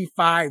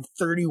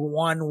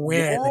 35-31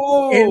 win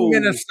in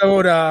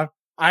Minnesota.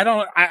 I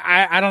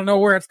don't know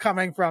where it's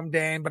coming from,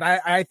 Dane, but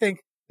I think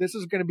this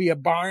is going to be a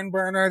barn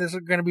burner. This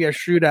is going to be a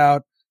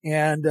shootout.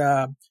 And,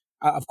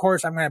 of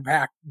course, I'm going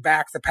to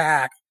back the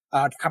Pack,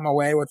 to come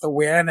away with the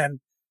win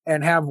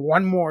and have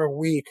one more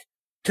week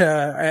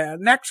to,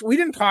 we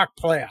didn't talk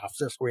playoffs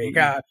this week.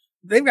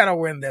 they've got to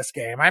win this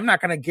game. I'm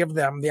not going to give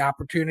them the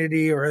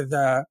opportunity or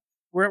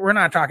we're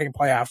not talking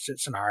playoff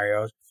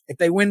scenarios. If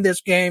they win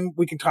this game,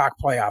 we can talk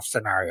playoff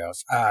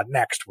scenarios,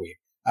 next week.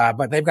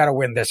 But they've got to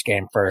win this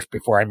game first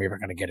before I'm even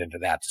going to get into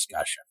that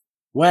discussion.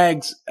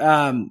 Wags,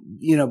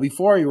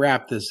 before we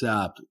wrap this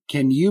up,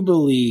 can you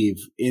believe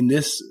in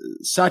this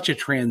such a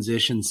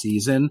transition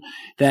season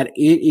that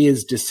it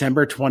is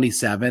December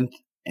 27th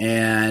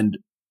and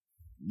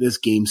this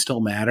game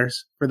still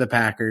matters for the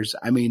Packers?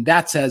 I mean,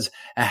 that says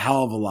a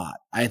hell of a lot,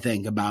 I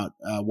think, about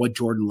what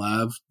Jordan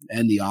Love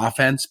and the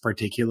offense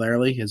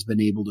particularly has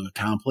been able to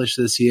accomplish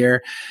this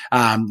year.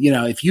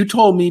 If you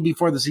told me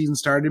before the season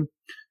started,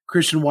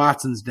 Christian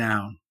Watson's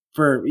down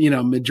for,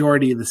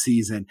 majority of the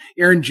season.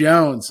 Aaron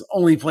Jones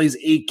only plays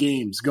 8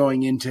 games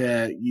going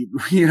into,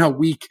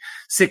 week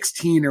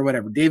 16 or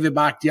whatever. David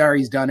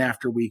Bakhtiari's done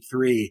after week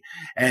 3,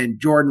 and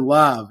Jordan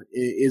Love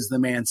is the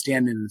man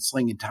standing and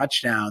slinging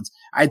touchdowns.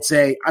 I'd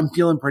say I'm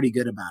feeling pretty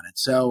good about it.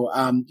 So,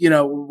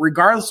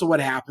 regardless of what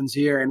happens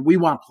here, and we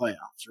want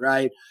playoffs,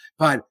 right?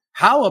 But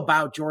how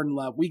about Jordan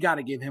Love? We got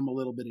to give him a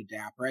little bit of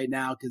dap right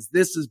now, because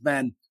this has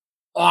been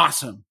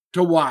awesome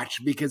to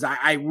watch, because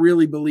I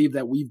really believe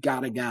that we've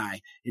got a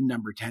guy in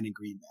number 10 in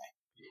Green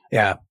Bay.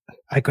 Yeah,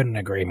 I couldn't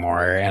agree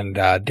more. And,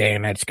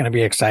 Dane, it's going to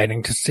be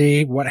exciting to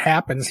see what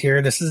happens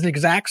here. This is the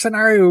exact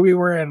scenario we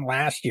were in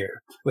last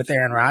year with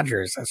Aaron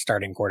Rodgers as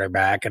starting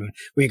quarterback. And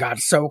we got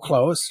so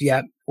close,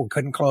 yet we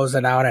couldn't close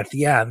it out at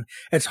the end.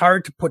 It's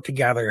hard to put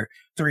together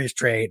 3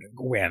 straight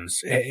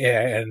wins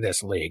in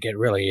this league. It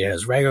really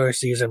is. Regular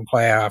season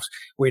playoffs,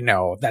 we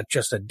know that's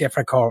just a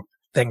difficult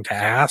thing to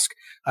ask.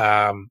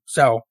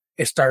 So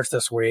it starts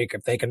this week.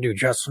 If they can do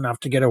just enough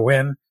to get a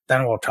win,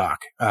 then we'll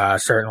talk.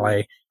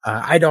 Certainly.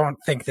 I don't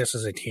think this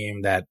is a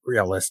team that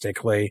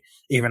realistically,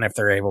 even if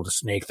they're able to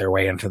sneak their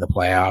way into the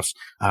playoffs,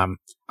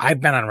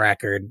 I've been on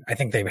record. I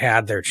think they've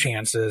had their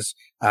chances.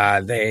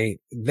 They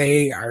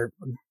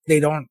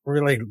don't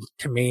really,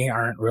 to me,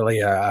 aren't really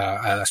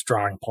a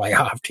strong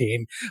playoff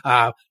team.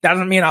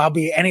 Doesn't mean I'll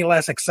be any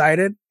less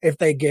excited if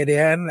they get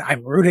in.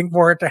 I'm rooting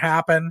for it to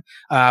happen.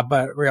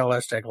 But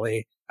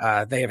realistically,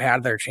 they've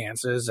had their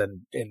chances,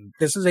 and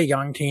this is a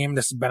young team.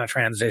 This has been a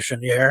transition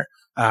year.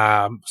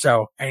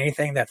 So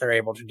anything that they're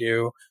able to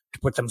do to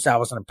put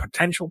themselves in a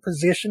potential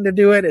position to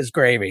do it is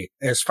gravy,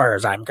 as far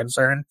as I'm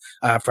concerned,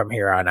 from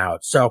here on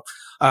out. So,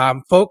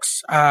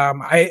 folks,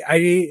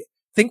 I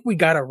think we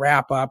got to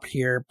wrap up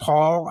here.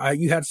 Paul,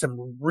 you had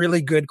some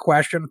really good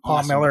questions. Paul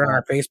Awesome, Miller in Paul.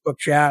 our Facebook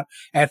chat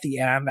at the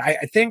end.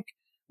 I think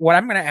what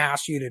I'm going to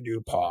ask you to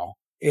do, Paul,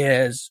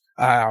 is,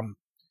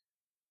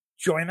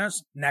 join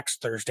us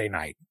next Thursday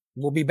night.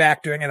 We'll be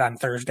back doing it on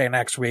Thursday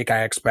next week,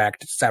 I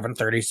expect,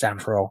 7:30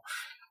 Central.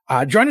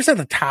 Join us at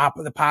the top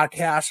of the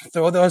podcast.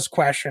 Throw those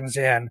questions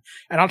in.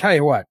 And I'll tell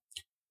you what,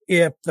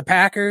 if the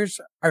Packers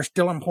are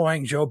still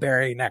employing Joe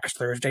Barry next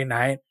Thursday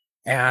night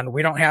and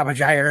we don't have a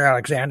Jair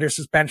Alexander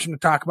suspension to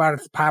talk about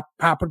at the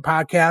Poppin'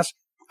 Podcast,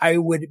 I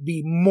would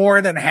be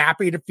more than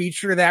happy to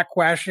feature that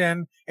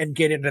question and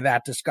get into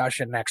that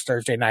discussion next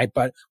Thursday night.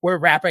 But we're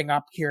wrapping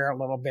up here a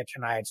little bit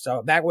tonight.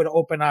 So that would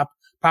open up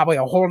probably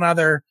a whole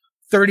nother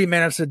 30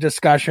 minutes of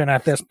discussion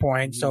at this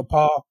point. So,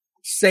 Paul,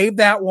 save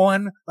that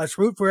one. Let's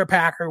root for a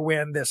Packer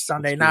win this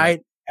Sunday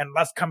night, and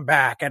let's come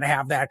back and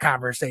have that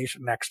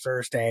conversation next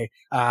Thursday.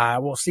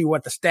 We'll see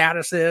what the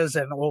status is,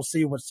 and we'll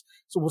see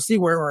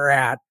where we're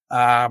at,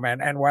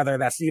 and whether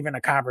that's even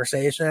a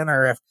conversation,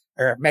 or if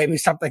maybe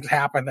something's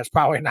happened that's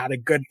probably not a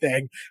good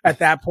thing at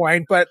that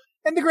point. But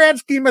in the grand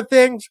scheme of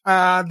things,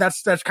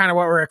 that's kind of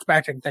what we're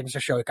expecting things to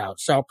shake out.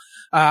 So,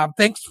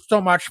 thanks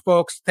so much,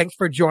 folks. Thanks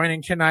for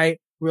joining tonight.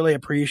 Really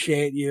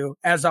appreciate you.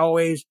 As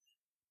always,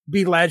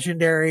 be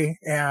legendary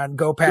and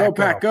go Pack. Go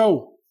Pack,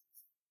 go.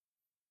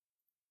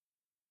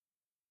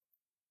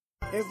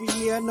 Every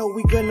year I know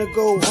we gonna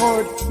go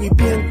hard. We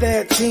been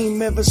that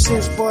team ever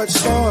since Bart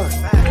started.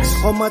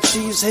 All my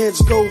cheese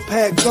heads go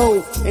Pack,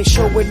 go. Ain't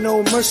showing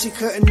no mercy,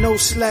 cutting no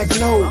slack,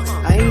 no.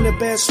 I ain't a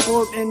bad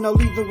sport and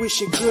I'll even wish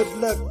you good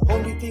luck.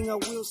 Only thing I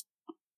will